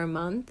working for a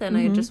month, and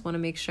I just want to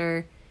make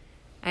sure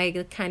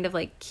I kind of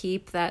like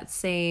keep that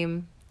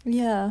same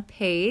Yeah.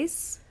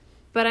 pace,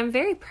 but I'm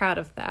very proud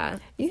of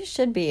that. You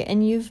should be.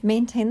 And you've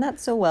maintained that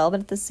so well,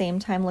 but at the same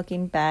time,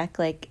 looking back,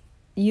 like,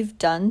 you've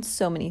done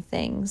so many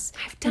things.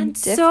 I've done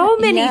so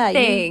many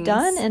things. You've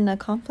done and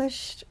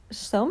accomplished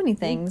so many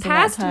things.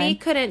 Past me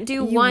couldn't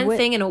do one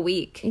thing in a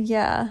week.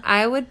 Yeah.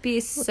 I would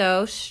be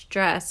so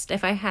stressed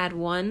if I had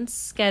one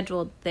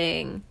scheduled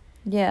thing.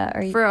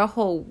 Yeah. For a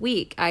whole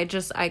week. I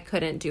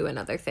couldn't do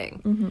another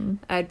thing. Mm-hmm.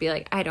 I'd be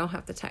like, I don't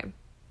have the time.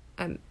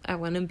 I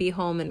want to be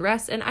home and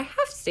rest. And I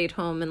have stayed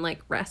home and,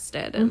 like,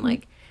 rested and,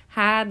 like,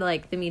 had,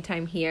 like, the me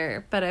time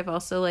here. But I've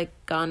also, like,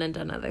 gone and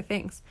done other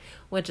things,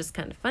 which is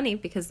kind of funny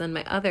because then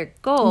my other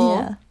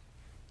goal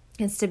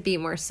is to be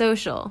more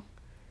social,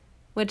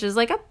 which is,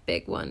 like, a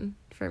big one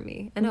for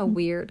me and a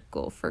weird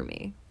goal for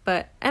me.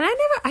 But, and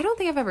I don't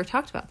think I've ever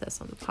talked about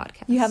this on the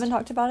podcast. You haven't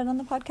talked about it on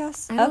the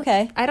podcast?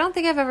 I don't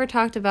think I've ever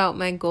talked about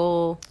my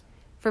goal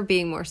for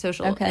being more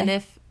social. Okay. And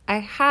if I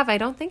have, I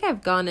don't think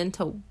I've gone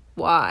into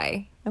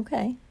why.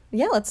 Okay.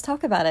 Yeah, let's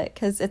talk about it,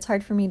 because it's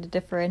hard for me to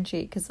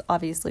differentiate, because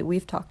obviously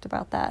we've talked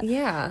about that.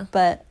 Yeah.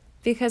 But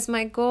because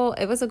my goal,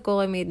 it was a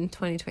goal I made in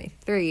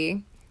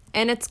 2023,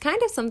 and it's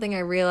kind of something I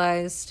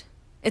realized,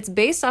 it's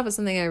based off of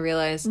something I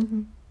realized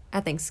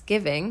at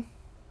Thanksgiving.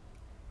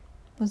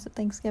 Was it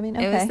Thanksgiving?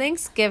 Okay. It was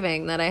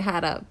Thanksgiving that I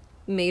had a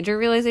major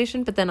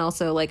realization, but then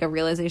also, like, a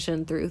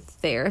realization through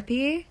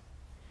therapy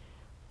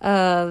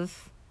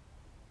of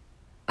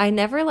I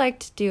never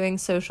liked doing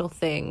social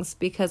things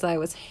because I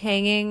was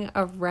hanging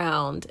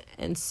around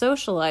and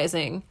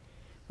socializing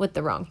with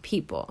the wrong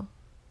people.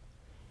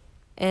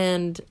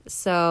 And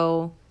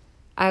so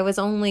I was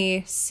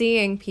only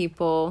seeing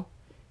people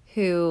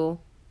who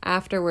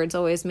afterwards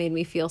always made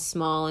me feel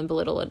small and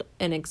belittled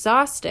and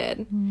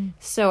exhausted.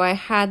 So I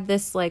had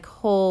this, like,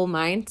 whole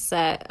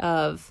mindset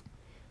of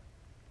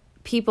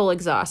people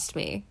exhaust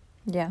me.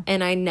 Yeah.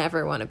 And I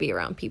never want to be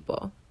around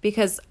people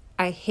because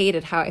I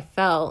hated how I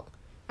felt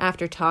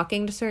after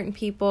talking to certain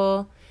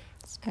people,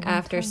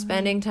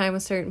 spending time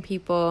with certain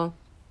people.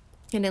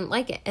 I didn't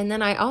like it. And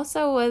then I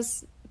also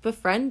was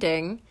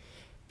befriending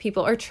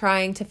people or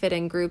trying to fit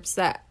in groups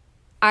that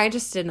I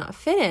just did not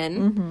fit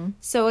in.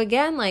 So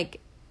again,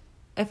 like,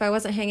 if I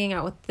wasn't hanging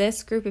out with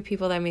this group of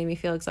people that made me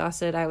feel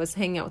exhausted, I was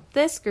hanging out with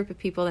this group of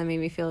people that made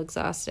me feel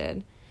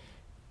exhausted.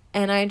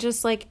 And I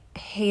just, like,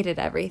 hated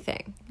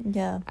everything.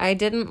 Yeah. I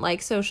didn't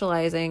like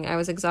socializing. I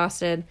was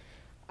exhausted.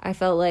 I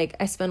felt like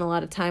I spent a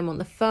lot of time on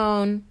the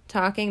phone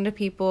talking to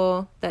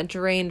people that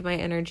drained my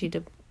energy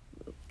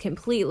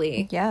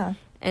completely. Yeah.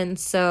 And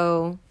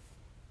so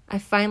I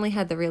finally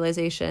had the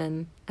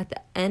realization at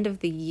the end of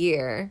the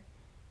year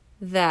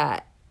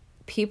that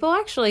people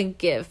actually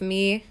give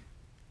me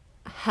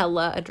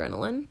hella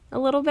adrenaline a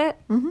little bit.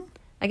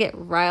 I get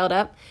riled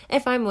up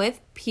if I'm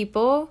with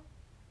people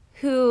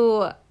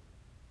who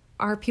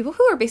are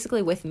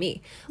basically with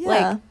me. Yeah.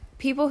 Like,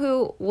 people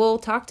who will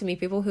talk to me,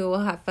 people who will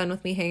have fun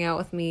with me, hang out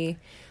with me,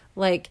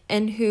 like,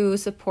 and who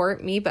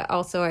support me, but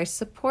also I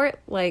support,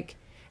 like,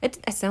 it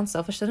sounds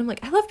selfish that I'm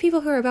like, I love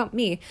people who are about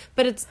me,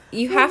 but it's,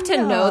 you have to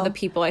know the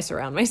people I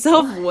surround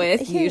myself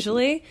with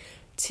usually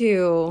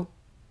to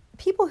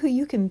people who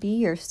you can be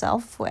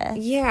yourself with.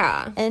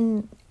 Yeah.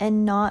 And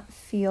not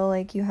feel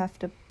like you have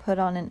to put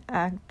on an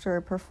act or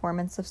a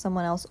performance of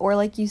someone else, or,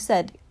 like you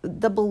said,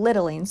 the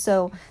belittling.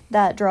 So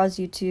that draws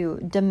you to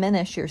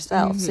diminish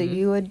yourself. So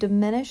you would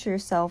diminish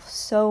yourself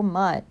so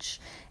much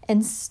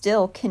and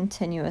still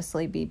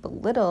continuously be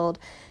belittled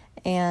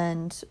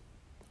and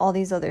all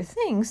these other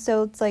things.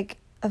 So it's like,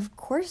 of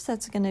course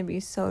that's going to be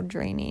so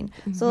draining.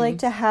 So, like,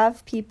 to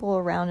have people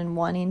around and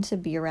wanting to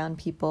be around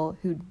people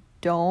who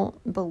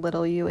don't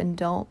belittle you and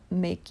don't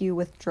make you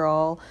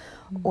withdraw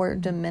or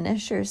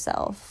diminish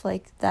yourself,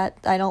 like that,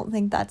 I don't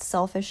think that's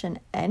selfish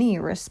in any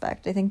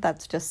respect. I think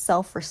that's just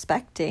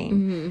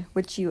self-respecting,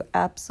 which you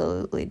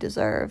absolutely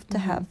deserve to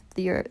have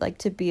your, like,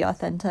 to be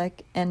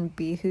authentic and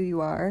be who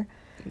you are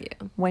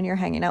when you're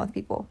hanging out with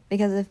people.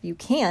 Because if you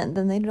can't,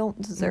 then they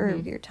don't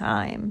deserve your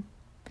time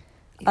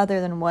other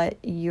than what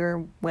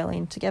you're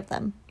willing to give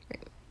them.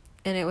 Right.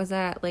 And it was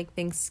at, like,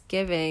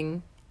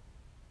 Thanksgiving,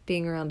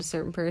 being around a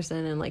certain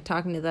person and, like,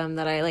 talking to them,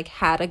 that I, like,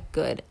 had a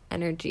good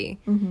energy.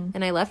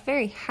 And I left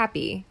very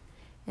happy.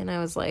 And I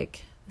was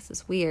like, this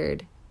is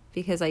weird,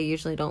 because I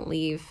usually don't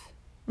leave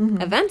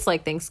events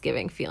like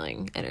Thanksgiving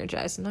feeling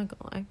energized. I'm not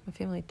gonna lie, my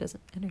family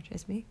doesn't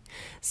energize me.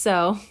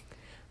 So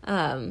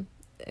it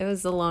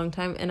was a long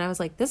time, and I was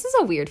like, this is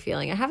a weird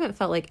feeling. I haven't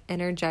felt, like,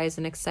 energized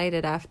and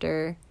excited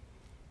after,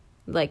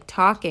 like,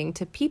 talking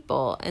to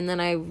people. And then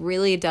I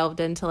really delved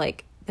into,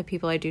 like, the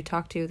people I do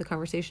talk to, the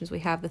conversations we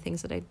have, the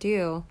things that I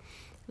do.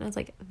 And I was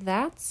like,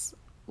 that's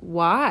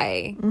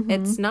why.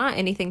 It's not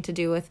anything to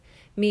do with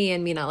me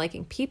and me not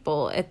liking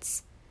people.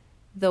 It's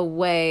the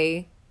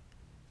way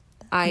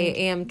I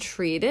am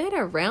treated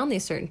around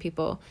these certain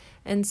people.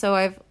 And so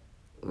I've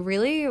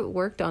really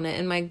worked on it.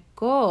 And my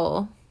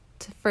goal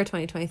for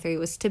 2023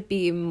 was to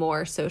be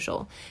more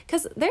social.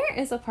 Because there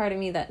is a part of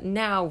me that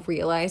now,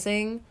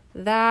 realizing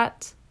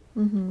that,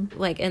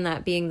 like, and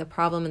that being the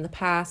problem in the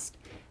past,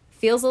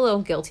 feels a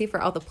little guilty for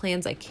all the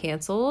plans I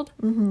canceled.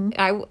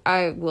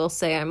 I will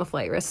say I'm a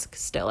flight risk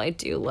still. I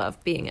do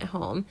love being at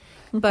home.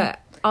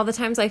 But all the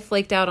times I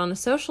flaked out on a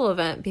social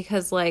event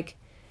because, like,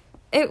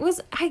 it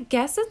was, I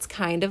guess it's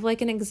kind of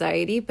like an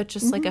anxiety, but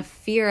just like a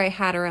fear I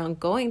had around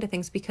going to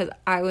things because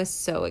I was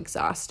so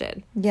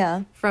exhausted.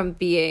 Yeah. From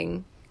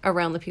being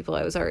around the people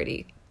I was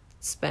already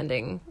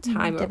spending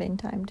time giving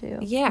time to.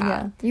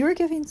 Yeah. You were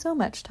giving so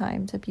much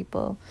time to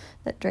people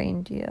that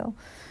drained you.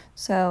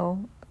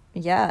 So,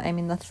 yeah, I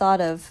mean, the thought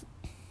of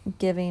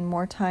giving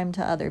more time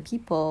to other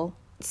people,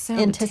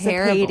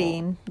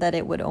 anticipating that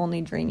it would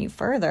only drain you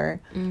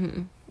further,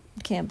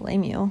 can't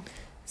blame you.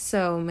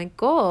 So my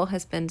goal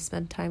has been to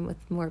spend time with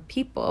more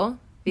people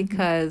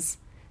because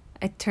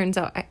it turns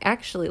out I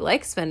actually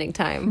like spending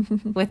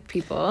time with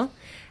people.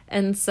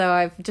 And so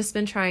I've just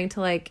been trying to,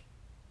 like,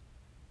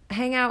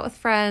 hang out with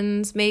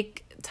friends,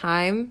 make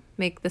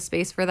the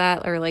space for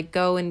that, or like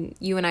go and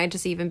you and I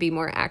just even be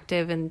more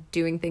active and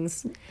doing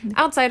things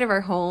outside of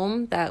our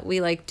home that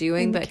we like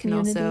doing, but can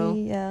also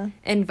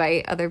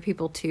invite other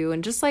people too,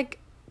 and just like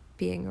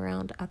being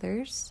around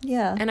others.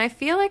 Yeah. And I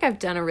feel like I've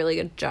done a really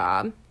good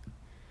job.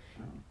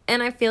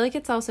 And I feel like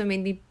it's also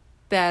made me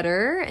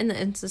better in the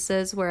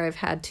instances where I've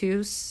had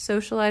to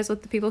socialize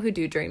with the people who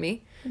do drain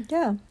me.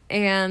 Yeah.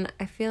 And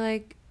I feel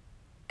like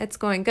it's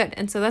going good.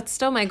 And so that's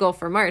still my goal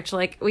for March.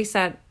 Like, I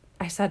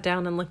sat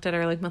down and looked at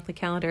our, like, monthly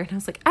calendar, and I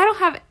was like, I don't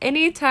have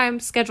any time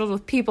scheduled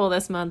with people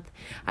this month.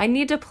 I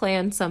need to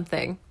plan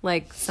something.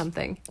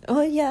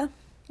 Oh, yeah.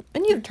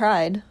 And you've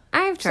tried.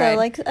 I've tried. So,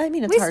 like, I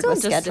mean, it's hard with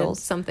schedules. We still just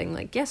did something,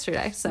 like,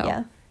 yesterday. So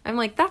yeah. I'm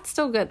like, that's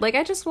still good. Like,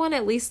 I just want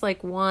at least,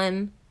 like,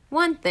 one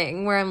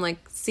thing where I'm, like,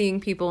 seeing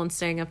people and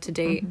staying up to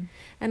date.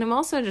 And I'm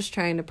also just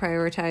trying to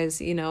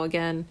prioritize, you know,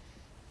 again,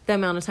 the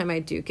amount of time I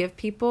do give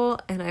people.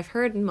 And I've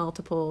heard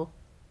multiple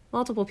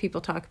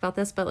people talk about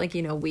this, but, like,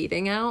 you know,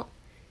 weeding out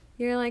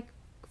your, like,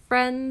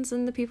 friends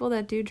and the people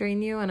that do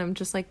drain you. And I'm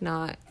just, like,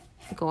 not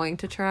going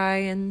to try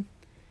and,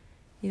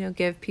 you know,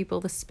 give people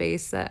the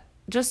space that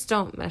just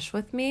don't mesh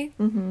with me.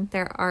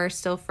 There are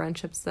still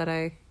friendships that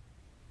I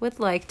would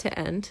like to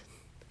end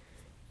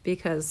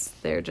because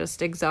they're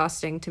just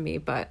exhausting to me,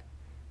 but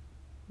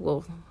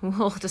we'll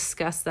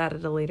discuss that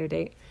at a later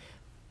date.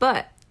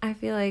 But I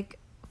feel like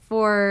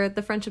for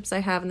the friendships I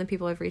have and the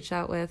people I've reached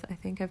out with, I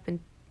think I've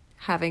been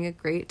having a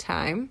great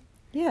time.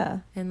 Yeah.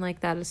 And, like,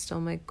 that is still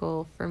my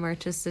goal for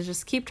March, is to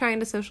just keep trying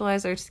to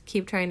socialize or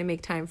keep trying to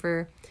make time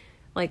for,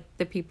 like,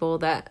 the people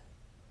that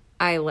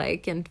I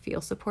like and feel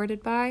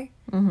supported by.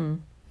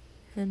 And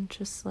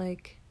just,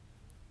 like,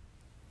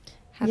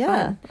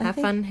 have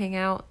fun, hang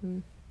out.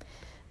 And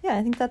yeah,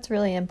 I think that's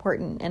really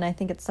important. And I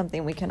think it's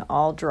something we can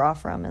all draw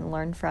from and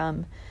learn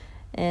from.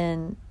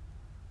 And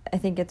I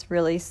think it's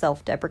really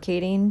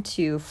self-deprecating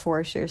to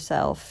force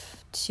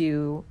yourself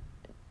to,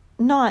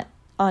 not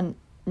on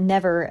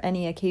never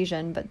any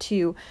occasion, but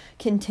to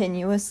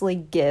continuously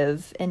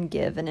give and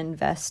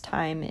invest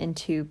time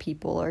into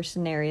people or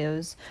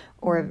scenarios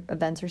or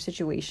events or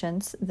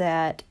situations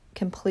that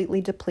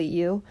completely deplete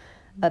you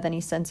of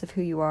any sense of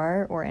who you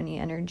are or any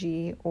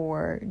energy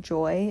or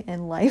joy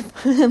in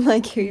life and,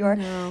 like, who you are.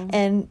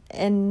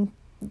 And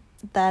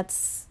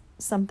that's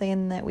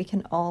something that we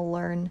can all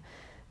learn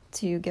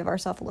to give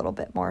ourselves a little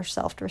bit more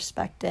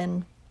self-respect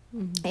in,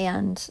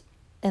 and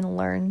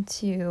learn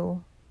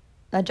to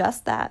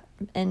adjust that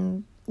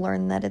and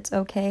learn that it's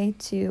okay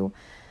to,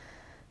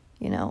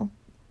 you know,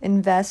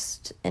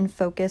 invest and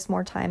focus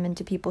more time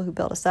into people who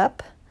build us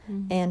up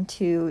and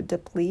to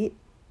deplete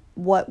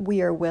what we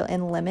are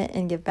and limit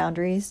and give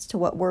boundaries to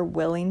what we're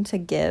willing to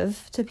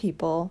give to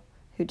people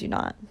who do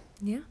not.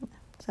 Yeah.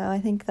 So I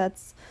think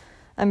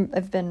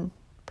I've been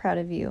proud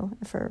of you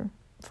for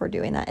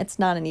doing that. It's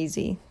not an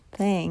easy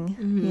thing,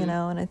 you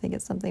know, and I think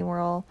it's something we're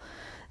all,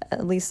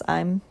 at least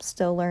I'm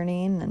still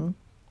learning. And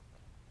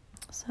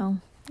so,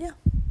 yeah.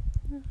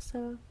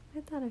 So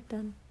I thought I've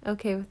done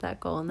okay with that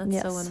goal, and that's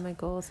still one of my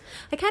goals.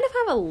 I kind of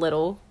have a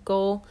little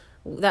goal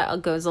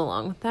that goes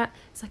along with that.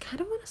 It's like, I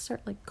kind of want to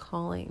start, like,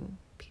 calling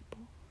people.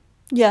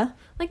 Yeah.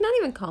 Like, not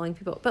even calling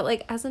people, but,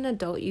 like, as an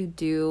adult,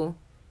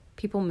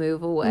 people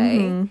move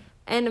away.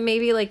 And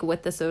maybe, like,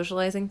 with the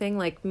socializing thing,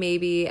 like,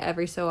 maybe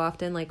every so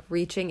often, like,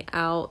 reaching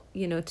out,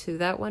 you know, to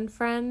that one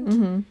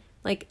friend.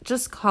 Like,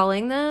 just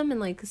calling them and,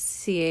 like,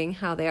 seeing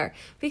how they are.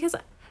 Because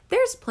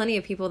there's plenty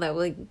of people that,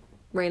 like,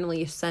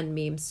 randomly send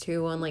memes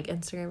to on, like,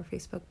 Instagram or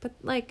Facebook. But,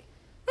 like,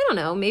 I don't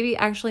know, maybe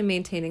actually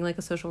maintaining, like,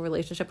 a social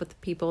relationship with the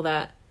people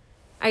that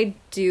I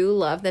do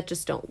love that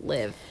just don't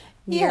live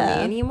near me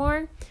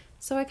anymore.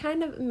 So I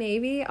kind of,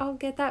 maybe I'll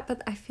get that,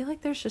 but I feel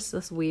like there's just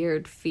this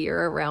weird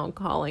fear around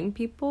calling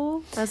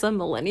people as a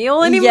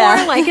millennial anymore.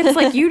 Yeah. Like, it's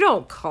like, you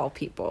don't call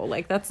people.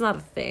 Like, that's not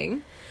a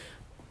thing.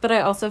 But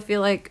I also feel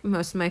like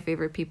most of my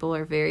favorite people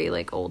are very,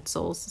 like, old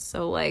souls.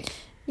 So, like,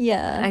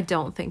 yeah, I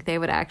don't think they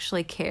would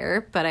actually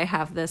care, but I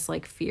have this,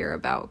 like, fear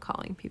about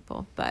calling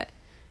people. But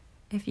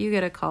if you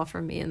get a call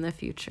from me in the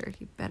future,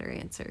 you better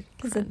answer.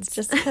 Because it's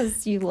just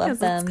because you love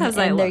them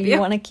and you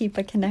want to keep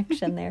a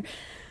connection there.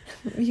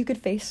 You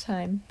could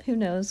FaceTime. Who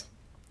knows?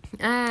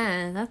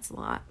 That's a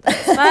lot.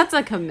 That's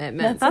a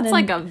commitment. That's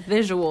like a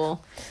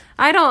visual.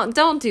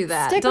 Don't do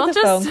that. Stick don't with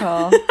the phone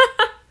call.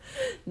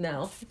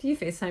 No. If you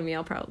FaceTime me,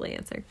 I'll probably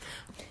answer.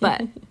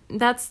 But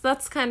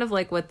that's kind of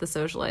like with the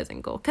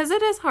socializing goal. Because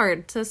it is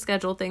hard to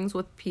schedule things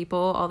with people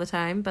all the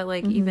time. But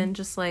like even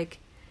just like,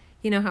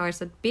 you know how I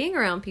said being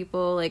around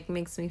people like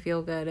makes me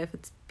feel good if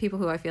it's people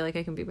who I feel like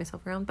I can be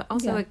myself around. But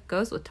also it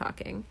goes with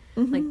talking.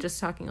 Like just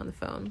talking on the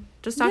phone.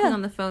 Just talking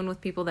on the phone with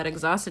people that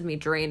exhausted me,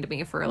 drained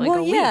me for like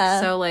a week.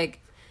 So like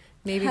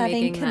maybe having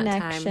making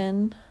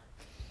connection, that time.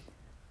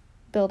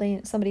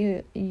 Building somebody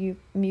who you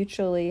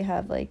mutually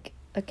have like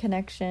a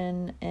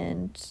connection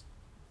and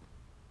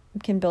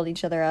can build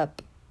each other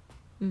up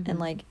and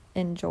like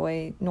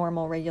enjoy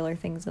normal regular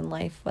things in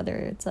life, whether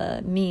it's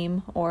a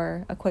meme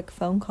or a quick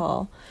phone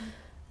call.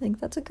 I think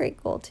that's a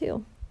great goal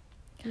too.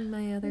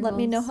 Let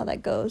me know how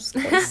that goes,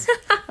 because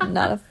I'm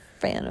not a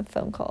fan of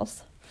phone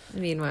calls.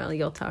 Meanwhile,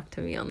 you'll talk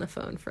to me on the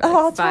phone for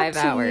like 5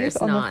 hours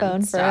on the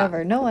phone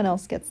forever. No one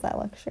else gets that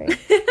luxury.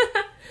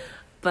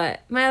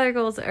 But my other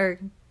goals are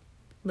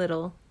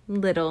little.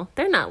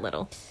 They're not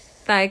little.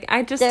 Like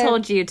I just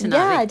told you to not.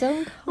 Yeah, I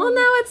don't. Well,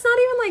 no, it's not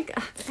even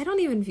like I don't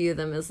even view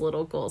them as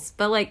little goals.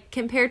 But like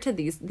compared to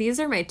these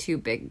are my 2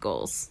 big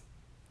goals.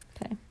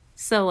 Okay.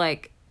 So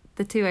like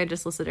the 2 I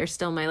just listed are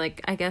still my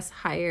like I guess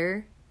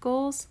higher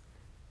goals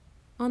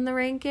on the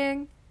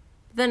ranking.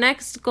 The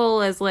next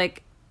goal is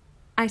like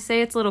I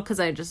say it's little because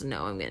I just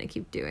know I'm gonna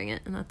keep doing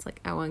it, and that's like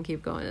I want to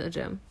keep going to the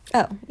gym.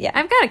 Oh yeah,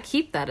 I've got to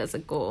keep that as a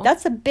goal.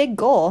 That's a big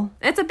goal.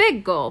 It's a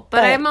big goal,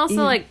 but I'm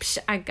also like psh,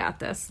 I got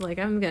this. Like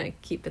I'm gonna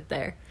keep it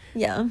there.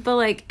 Yeah. But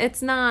like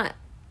it's not.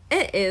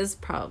 It is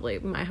probably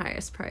my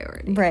highest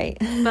priority. Right.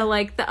 But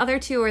like the other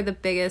 2 are the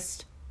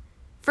biggest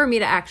for me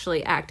to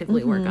actually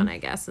actively work on. I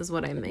guess is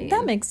what I mean.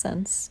 That makes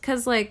sense.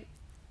 Because like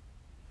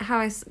how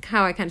I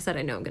kind of said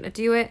I know I'm gonna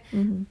do it.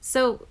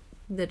 So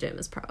the gym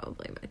is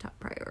probably my top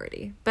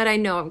priority, but I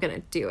know I'm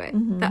gonna do it.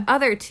 The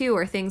other 2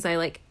 are things I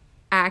like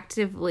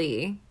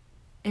actively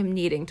am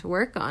needing to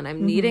work on.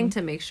 I'm needing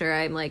to make sure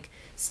I'm like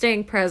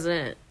staying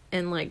present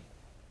and like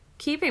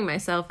keeping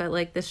myself at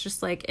like this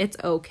just like it's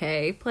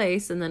okay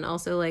place. And then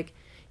also like,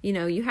 you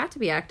know, you have to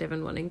be active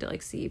and wanting to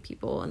like see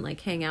people and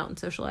like hang out and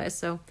socialize.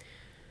 So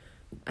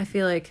I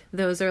feel like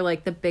those are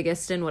like the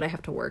biggest in what I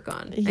have to work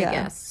on, I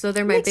guess. So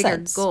they're my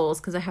bigger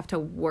goals because I have to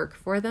work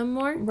for them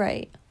more.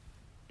 Right.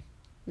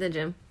 The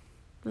gym.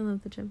 I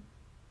love the gym.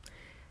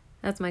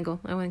 That's my goal.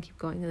 I want to keep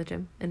going to the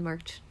gym in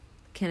March.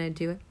 Can I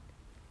do it?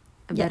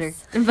 Better.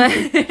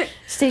 But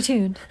stay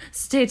tuned.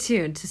 Stay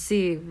tuned to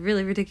see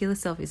really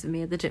ridiculous selfies of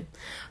me at the gym.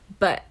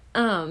 But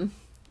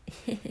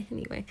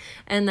anyway,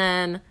 and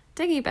then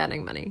to keep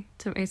adding money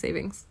to my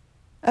savings.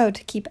 Oh,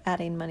 to keep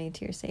adding money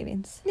to your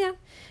savings. Yeah.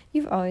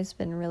 You've always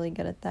been really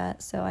good at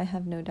that, so I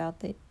have no doubt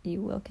that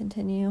you will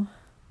continue.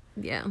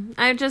 Yeah.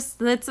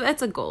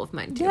 That's a goal of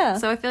mine too. Yeah.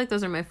 So I feel like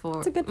those are my 4.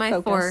 It's a good my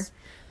focus.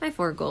 My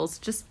 4 goals.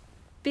 Just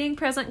being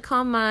present,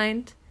 calm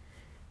mind,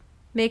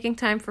 making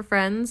time for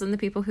friends and the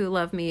people who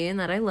love me and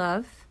that I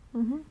love,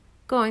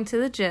 going to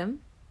the gym,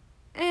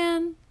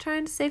 and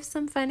trying to save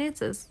some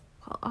finances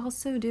while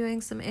also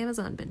doing some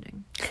Amazon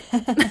binging.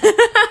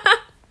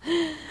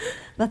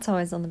 That's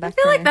always on the back I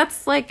feel burner. like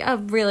that's like a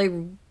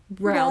really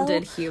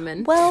rounded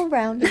human.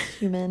 Well-rounded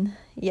human.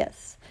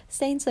 Yes.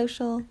 Staying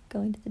social,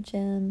 going to the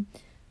gym,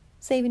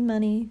 saving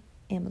money,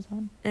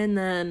 Amazon. And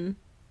then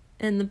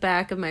in the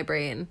back of my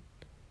brain,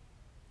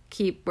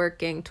 keep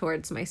working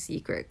towards my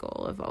secret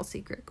goal of all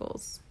secret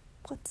goals.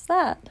 What's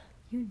that?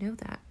 You know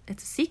that.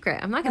 It's a secret.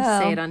 I'm not going to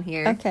say it on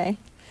here. Okay.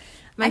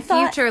 My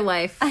future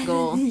life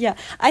goal. Yeah.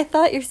 I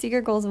thought your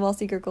secret goals of all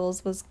secret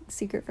goals was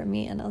secret from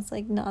me. And I was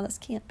like, no, this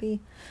can't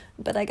be.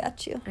 But I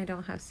got you. I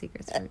don't have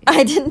secrets from you.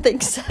 I didn't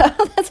think so.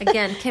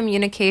 Again,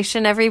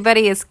 communication,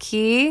 everybody, is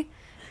key.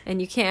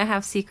 And you can't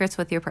have secrets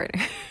with your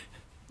partner.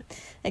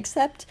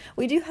 Except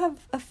we do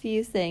have a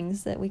few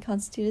things that we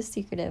constitute as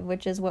secretive,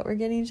 which is what we're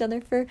getting each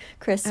other for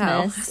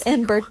Christmas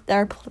and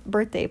our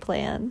birthday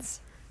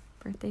plans.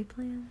 Birthday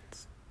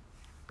plans?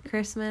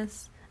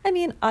 Christmas? I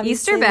mean,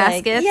 obviously, Easter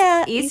baskets.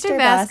 Like, Easter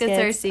baskets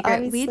are secret.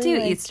 Obviously, we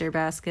do Easter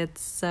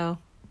baskets, so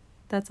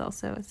that's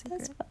also a secret.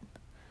 That's fun.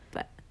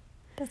 But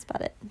that's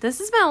about it. This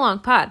has been a long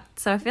pod,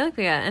 so I feel like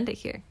we gotta end it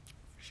here.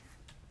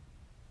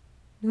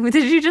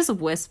 Did you just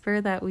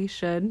whisper that we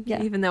should?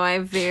 Yeah. Even though I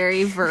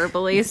very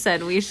verbally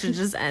said we should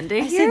just end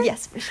it here? I said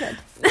yes, we should.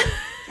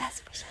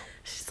 Yes, we should.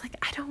 She's like,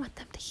 I don't want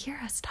them to hear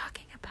us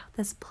talking about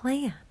this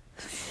plan.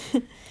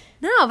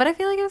 No, but I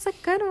feel like it was a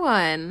good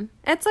one.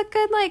 It's a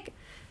good, like,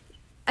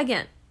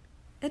 again,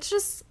 it's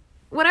just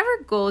whatever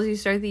goals you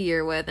start the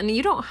year with, and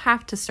you don't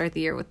have to start the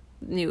year with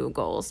new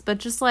goals, but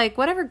just like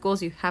whatever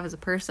goals you have as a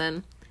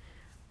person,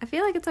 I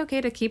feel like it's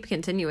okay to keep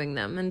continuing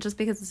them. And just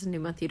because it's a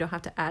new month, you don't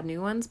have to add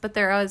new ones. But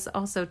there is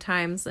also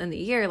times in the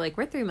year, like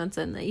we're 3 months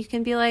in, that you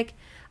can be like,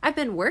 I've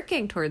been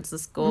working towards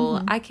this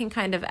goal. I can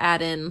kind of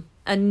add in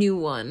a new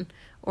one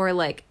or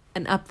like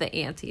an up the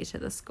ante to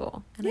this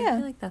goal. And I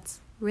feel like that's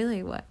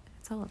really what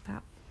it's all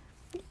about.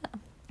 Yeah.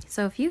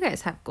 So if you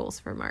guys have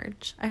goals for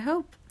March, I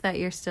hope that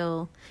you're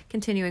still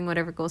continuing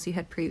whatever goals you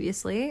had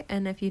previously.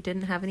 And if you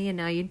didn't have any and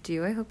now you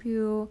do, I hope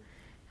you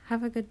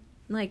have a good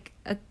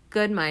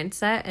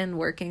mindset and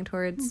working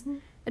towards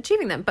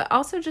achieving them. But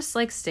also just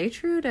like stay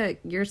true to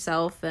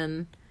yourself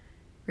and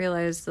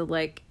realize that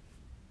like,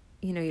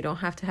 you know, you don't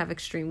have to have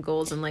extreme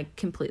goals and like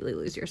completely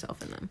lose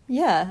yourself in them.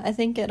 Yeah, I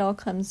think it all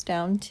comes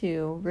down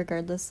to,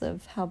 regardless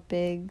of how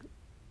big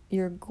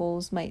your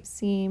goals might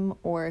seem,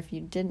 or if you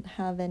didn't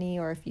have any,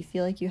 or if you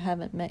feel like you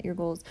haven't met your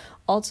goals,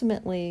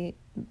 ultimately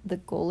the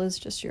goal is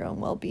just your own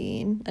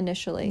well-being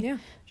initially. Yeah.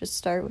 Just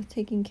start with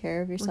taking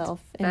care of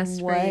yourself and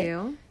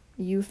what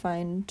you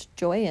find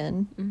joy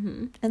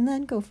in, and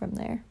then go from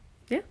there.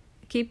 Yeah.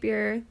 Keep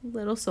your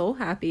little soul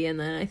happy, and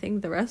then I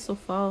think the rest will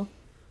fall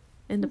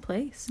into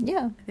place.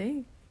 Yeah. I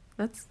think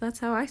that's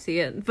how I see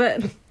it.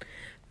 But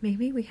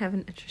maybe we have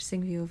an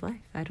interesting view of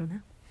life. I don't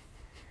know.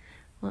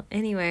 Well,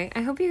 anyway,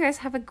 I hope you guys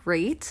have a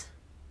great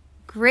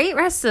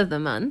rest of the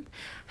month.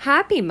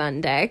 Happy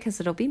Monday, because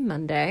it'll be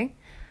Monday.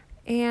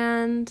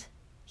 And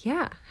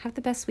yeah, have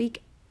the best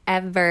week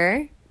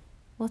ever.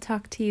 We'll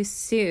talk to you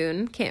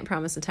soon. Can't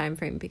promise a time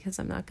frame because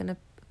I'm not gonna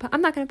put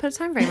a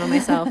time frame on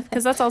myself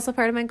because that's also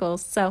part of my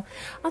goals. So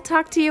I'll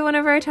talk to you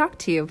whenever I talk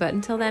to you. But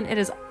until then, it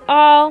is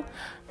all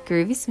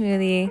Groovy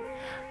Smoothie.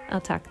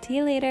 I'll talk to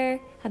you later.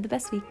 Have the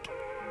best week.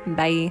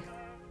 Bye.